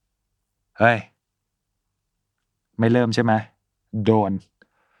เฮ้ยไม่เริ่มใช่ไหมโดน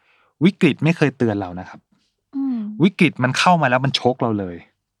วิกฤตไม่เคยเตือนเรานะครับวิกฤตมันเข้ามาแล้วมันชกเราเลย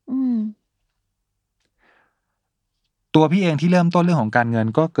ตัวพี่เองที่เริ่มต้นเรื่องของการเงิน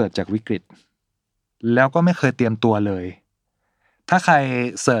ก็เกิดจากวิกฤตแล้วก็ไม่เคยเตรียมตัวเลยถ้าใคร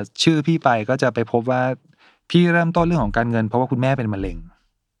เสิร์ชชื่อพี่ไปก็จะไปพบว่าพี่เริ่มต้นเรื่องของการเงินเพราะว่าคุณแม่เป็นมะเร็ง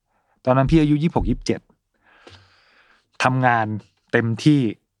ตอนนั้นพี่อายุ26-27ทำงานเต็มที่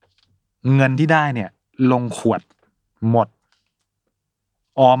เงินที่ได้เนี่ยลงขวดหมด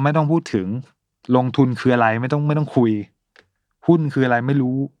ออมไม่ต้องพูดถึงลงทุนคืออะไรไม่ต้องคุยหุ้นคืออะไรไม่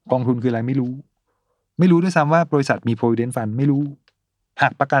รู้กองทุนคืออะไรไม่รู้ ไม่รู้ด้วยซ้ำว่าบริษัทมี provident fund ไม่รู้หั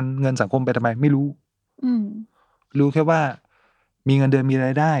กประกันเงินสังคมไปทำไมไม่รู้รู้แค่ว่ามีเงินเดือนมีร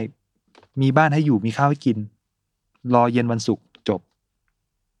ายได้มีบ้านให้อยู่มีข้าวให้กินรอเย็นวันศุกร์จบ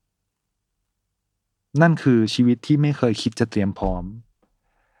นั่นคือชีวิตที่ไม่เคยคิดจะเตรียมพร้อม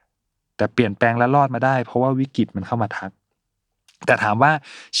แต่เปลี่ยนแปลงและรอดมาได้เพราะว่าวิกฤตมันเข้ามาทักแต่ถามว่า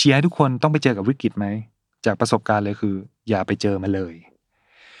เชียร์ให้ทุกคนต้องไปเจอกับวิกฤตไหมจากประสบการณ์เลยคืออย่าไปเจอมาเลย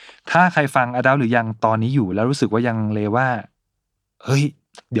ถ้าใครฟังอดัลหรือยังตอนนี้อยู่แล้วรู้สึกว่ายังเลว่าเฮ้ย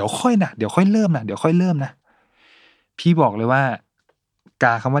เดี๋ยวค่อยนะเดี๋ยวค่อยเริ่มนะเดี๋ยวค่อยเริ่มนะพี่บอกเลยว่าก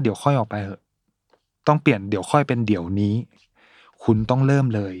าคำว่าเดี๋ยวค่อยออกไปเถอะต้องเปลี่ยนเดี๋ยวค่อยเป็นเดี๋ยวนี้คุณต้องเริ่ม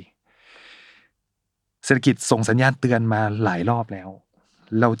เลยเศรษฐกิจส่งสัญญาณเตือนมาหลายรอบแล้ว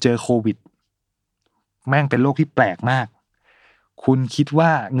เราเจอโควิดแม่งเป็นโรคที่แปลกมากคุณคิดว่า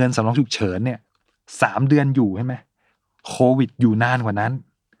เงินสำรองฉุกเฉินเนี่ย3 เดือนอยู่ใช่ไหมโควิดอยู่นานกว่านั้น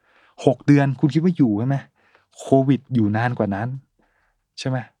6 เดือนคุณคิดว่าอยู่ใช่ไหมโควิดอยู่นานกว่านั้นใช่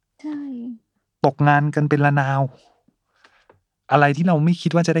ไหมใช่ตกงานกันเป็นระนาวอะไรที่เราไม่คิ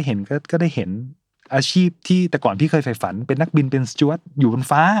ดว่าจะได้เห็นก็ได้เห็นอาชีพที่แต่ก่อนพี่เคยใฝ่ฝันเป็นนักบินเป็นสจ๊วตอยู่บน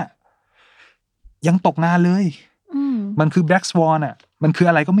ฟ้ายังตกงานเลยมันคือ Black Swan อ่ะมันคือ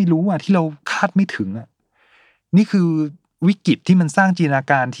อะไรก็ไม่รู้อ่ะที่เราคาดไม่ถึงอ่ะนี่คือวิกฤตที่มันสร้างจินตนา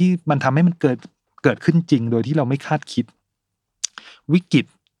การที่มันทำให้มันเกิดขึ้นจริงโดยที่เราไม่คาดคิดวิกฤต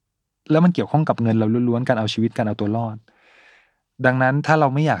แล้วมันเกี่ยวข้องกับเงินเราล้วนๆการเอาชีวิตการเอาตัวรอดดังนั้นถ้าเรา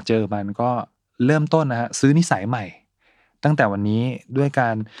ไม่อยากเจอมันก็เริ่มต้นนะฮะซื้อนิสัยใหม่ตั้งแต่วันนี้ด้วยกา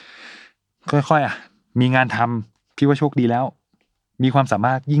รค่อยๆมีงานทำพี่ว่าโชคดีแล้วมีความสาม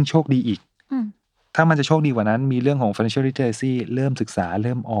ารถยิ่งโชคดีอีกถ้ามันจะโชคดีกว่านั้นมีเรื่องของ financial literacy เริ่มศึกษาเ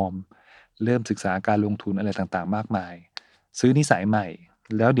ริ่มออมเริ่มศึกษาการลงทุนอะไรต่างๆมากมายซื้อนิสัยใหม่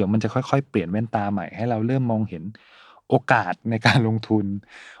แล้วเดี๋ยวมันจะค่อยๆเปลี่ยนแว่นตาใหม่ให้เราเริ่มมองเห็นโอกาสในการลงทุน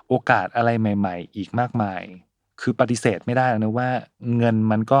โอกาสอะไรใหม่ๆอีกมากมายคือปฏิเสธไม่ได้นะว่าเงิน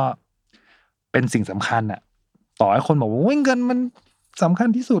มันก็เป็นสิ่งสำคัญอะต่อให้คนบอกว่าเงินมันสำคัญ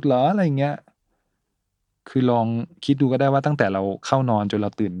ที่สุดเหรออะไรอย่างเงี้ยคือลองคิดดูก็ได้ว่าตั้งแต่เราเข้านอนจนเรา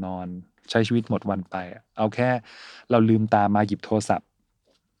ตื่นนอนใช้ชีวิตหมดวันไปเอาแค่เราลืมตามาหยิบโทรศัพท์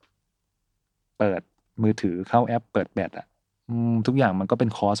เปิดมือถือเข้าแอปเปิดแบตทุกอย่างมันก็เป็น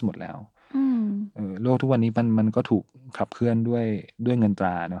คอสหมดแล้วโลกทุกวันนี้มันก็ถูกขับเคลื่อนด้วยเงินตร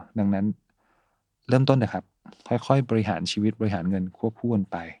าเนาะดังนั้นเริ่มต้นนะครับค่อยๆบริหารชีวิตบริหารเงินควบคู่กัน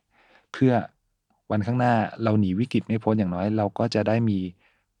ไปเพื่อวันข้างหน้าเราหนีวิกฤตไม่พ้นอย่างน้อยเราก็จะได้มี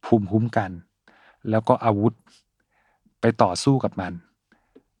ภูมิคุ้มกันแล้วก็อาวุธไปต่อสู้กับมัน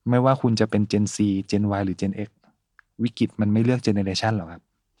ไม่ว่าคุณจะเป็น Gen Z Gen Y หรือ Gen X วิกฤตมันไม่เลือกเจเนเรชันหรอกครับ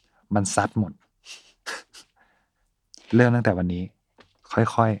มันซัดหมด เริ่มตั้งแต่วันนี้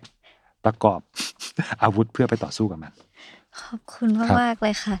ค่อยๆประกอบ อาวุธเพื่อไปต่อสู้กับมันขอบคุณมากๆเล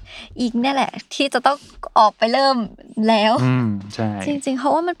ยค่ะอีกนี่แหละที่จะต้องออกไปเริ่มแล้วใช่จริงๆเพรา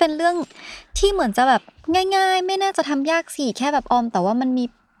ะว่ามันเป็นเรื่องที่เหมือนจะแบบง่ายๆไม่น่าจะทำยากสิแค่แบบออมแต่ว่ามันมี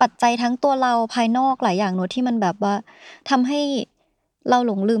ปัจจัยทั้งตัวเราภายนอกหลายอย่างเนอะที่มันแบบว่าทำให้เราห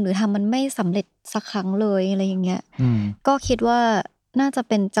ลงลืมหรือทำมันไม่สำเร็จสักครั้งเลยอะไรอย่างเงี้ยก็คิดว่าน่าจะ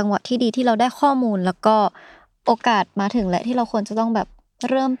เป็นจังหวะที่ดีที่เราได้ข้อมูลแล้วก็โอกาสมาถึงและที่เราควรจะต้องแบบ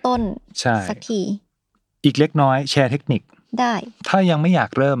เริ่มต้นสักทีอีกเล็กน้อยแชร์เทคนิคได้ถ้ายังไม่อยาก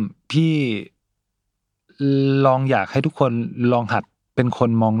เริ่มพี่ลองอยากให้ทุกคนลองหัดเป็นคน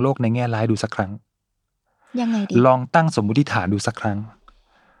มองโลกในแง่ร้ายดูสักครั้งยังไงดีลองตั้งสมมุติฐานดูสักครั้ง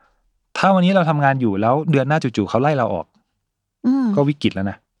ถ้าวันนี้เราทำงานอยู่แล้วเดือนหน้าจู่ๆเขาไล่เราออกก็วิกฤตแล้ว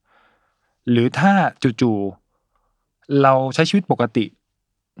นะหรือถ้าจู่ๆเราใช้ชีวิตปกติ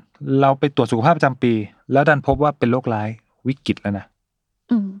เราไปตรวจสุขภาพประจำปีแล้วดันพบว่าเป็นโรคร้ายวิกฤตแล้วนะ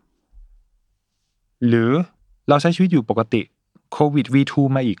หรือเราใช้ชีวิตอยู่ปกติโควิด V2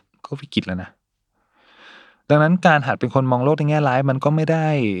 มาอีกก็วิกฤตแล้วนะดังนั้นการหัดเป็นคนมองโลกในแง่ร้ายมันก็ไม่ได้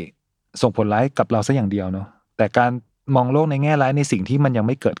ส่งผลร้ายกับเราซะอย่างเดียวเนาะแต่การมองโลกในแง่ร้ายในสิ่งที่มันยังไ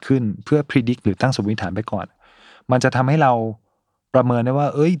ม่เกิดขึ้นเพื่อ predict หรือตั้งสมมติฐานไปก่อนมันจะทำให้เราประเมินได้ว่า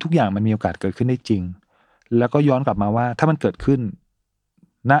ทุกอย่างมันมีโอกาสเกิดขึ้นได้จริงแล้วก็ย้อนกลับมาว่าถ้ามันเกิดขึ้น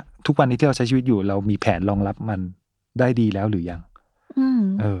ณทุกวันนี้ที่เราใช้ชีวิตอยู่เรามีแผนรองรับมันได้ดีแล้วหรือยัง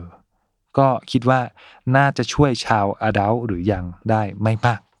ก็คิดว่าน่าจะช่วยชาวอดัลต์หรือยังได้ไม่ม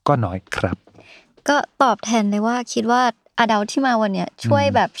ากก็น้อยครับก็ตอบแทนเลยว่าคิดว่าอดัลต์ที่มาวันเนี้ยช่วย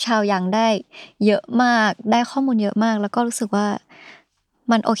แบบชาวยังได้เยอะมากได้ข้อมูลเยอะมากแล้วก็รู้สึกว่า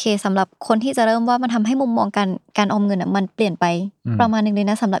มันโอเคสำหรับคนที่จะเริ่มว่ามันทำให้มุมมองการออมเงินอ่ะมันเปลี่ยนไปประมาณนึงเลย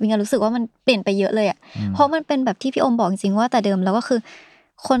นะสำหรับวิงรู้สึกว่ามันเปลี่ยนไปเยอะเลยอ่ะเพราะมันเป็นแบบที่พี่อมบอกจริงๆว่าแต่เดิมแล้วก็คือ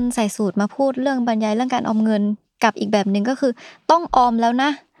คนใส่สูตรมาพูดเรื่องบรรยายเรื่องการออมเงินกับอีกแบบนึงก็คือต้องออมแล้วนะ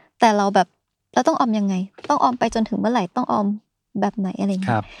แต่เราแบบแล้วต้องออมยังไงต้องออมไปจนถึงเมื่อไหร่ต้องออมแบบไหนอะไรอย่างเ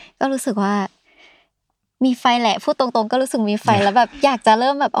งี้ยก็รู้สึกว่า มีไฟแหละพูดตรงๆก็รู้สึกมีไฟแล้วแบบอยากจะเ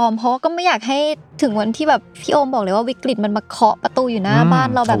ริ่มแบบออมเพราะว่าก็ไม่อยากให้ถึงวันที่แบบพี่โอมบอกเลยว่าวิกฤตมันมาเคาะประตูอยู่หน้าบ้าน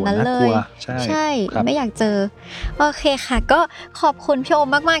เราแบบนั้นเลยใช่ไม่อยากเจอโอเคค่ะก็ขอบคุณพี่โอม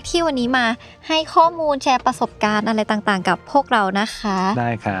มากๆที่วันนี้มาให้ข้อมูลแชร์ประสบการณ์อะไรต่างๆกับพวกเรานะคะได้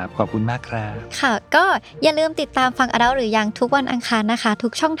ครับขอบคุณมากครับค่ะก็อย่าลืมติดตามฟังอดัลหรือยังทุกวันอังคารนะคะทุ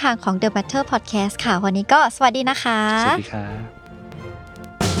กช่องทางของ The Matter Podcast ค่ะวันนี้ก็สวัสดีนะคะสวัสดีครับ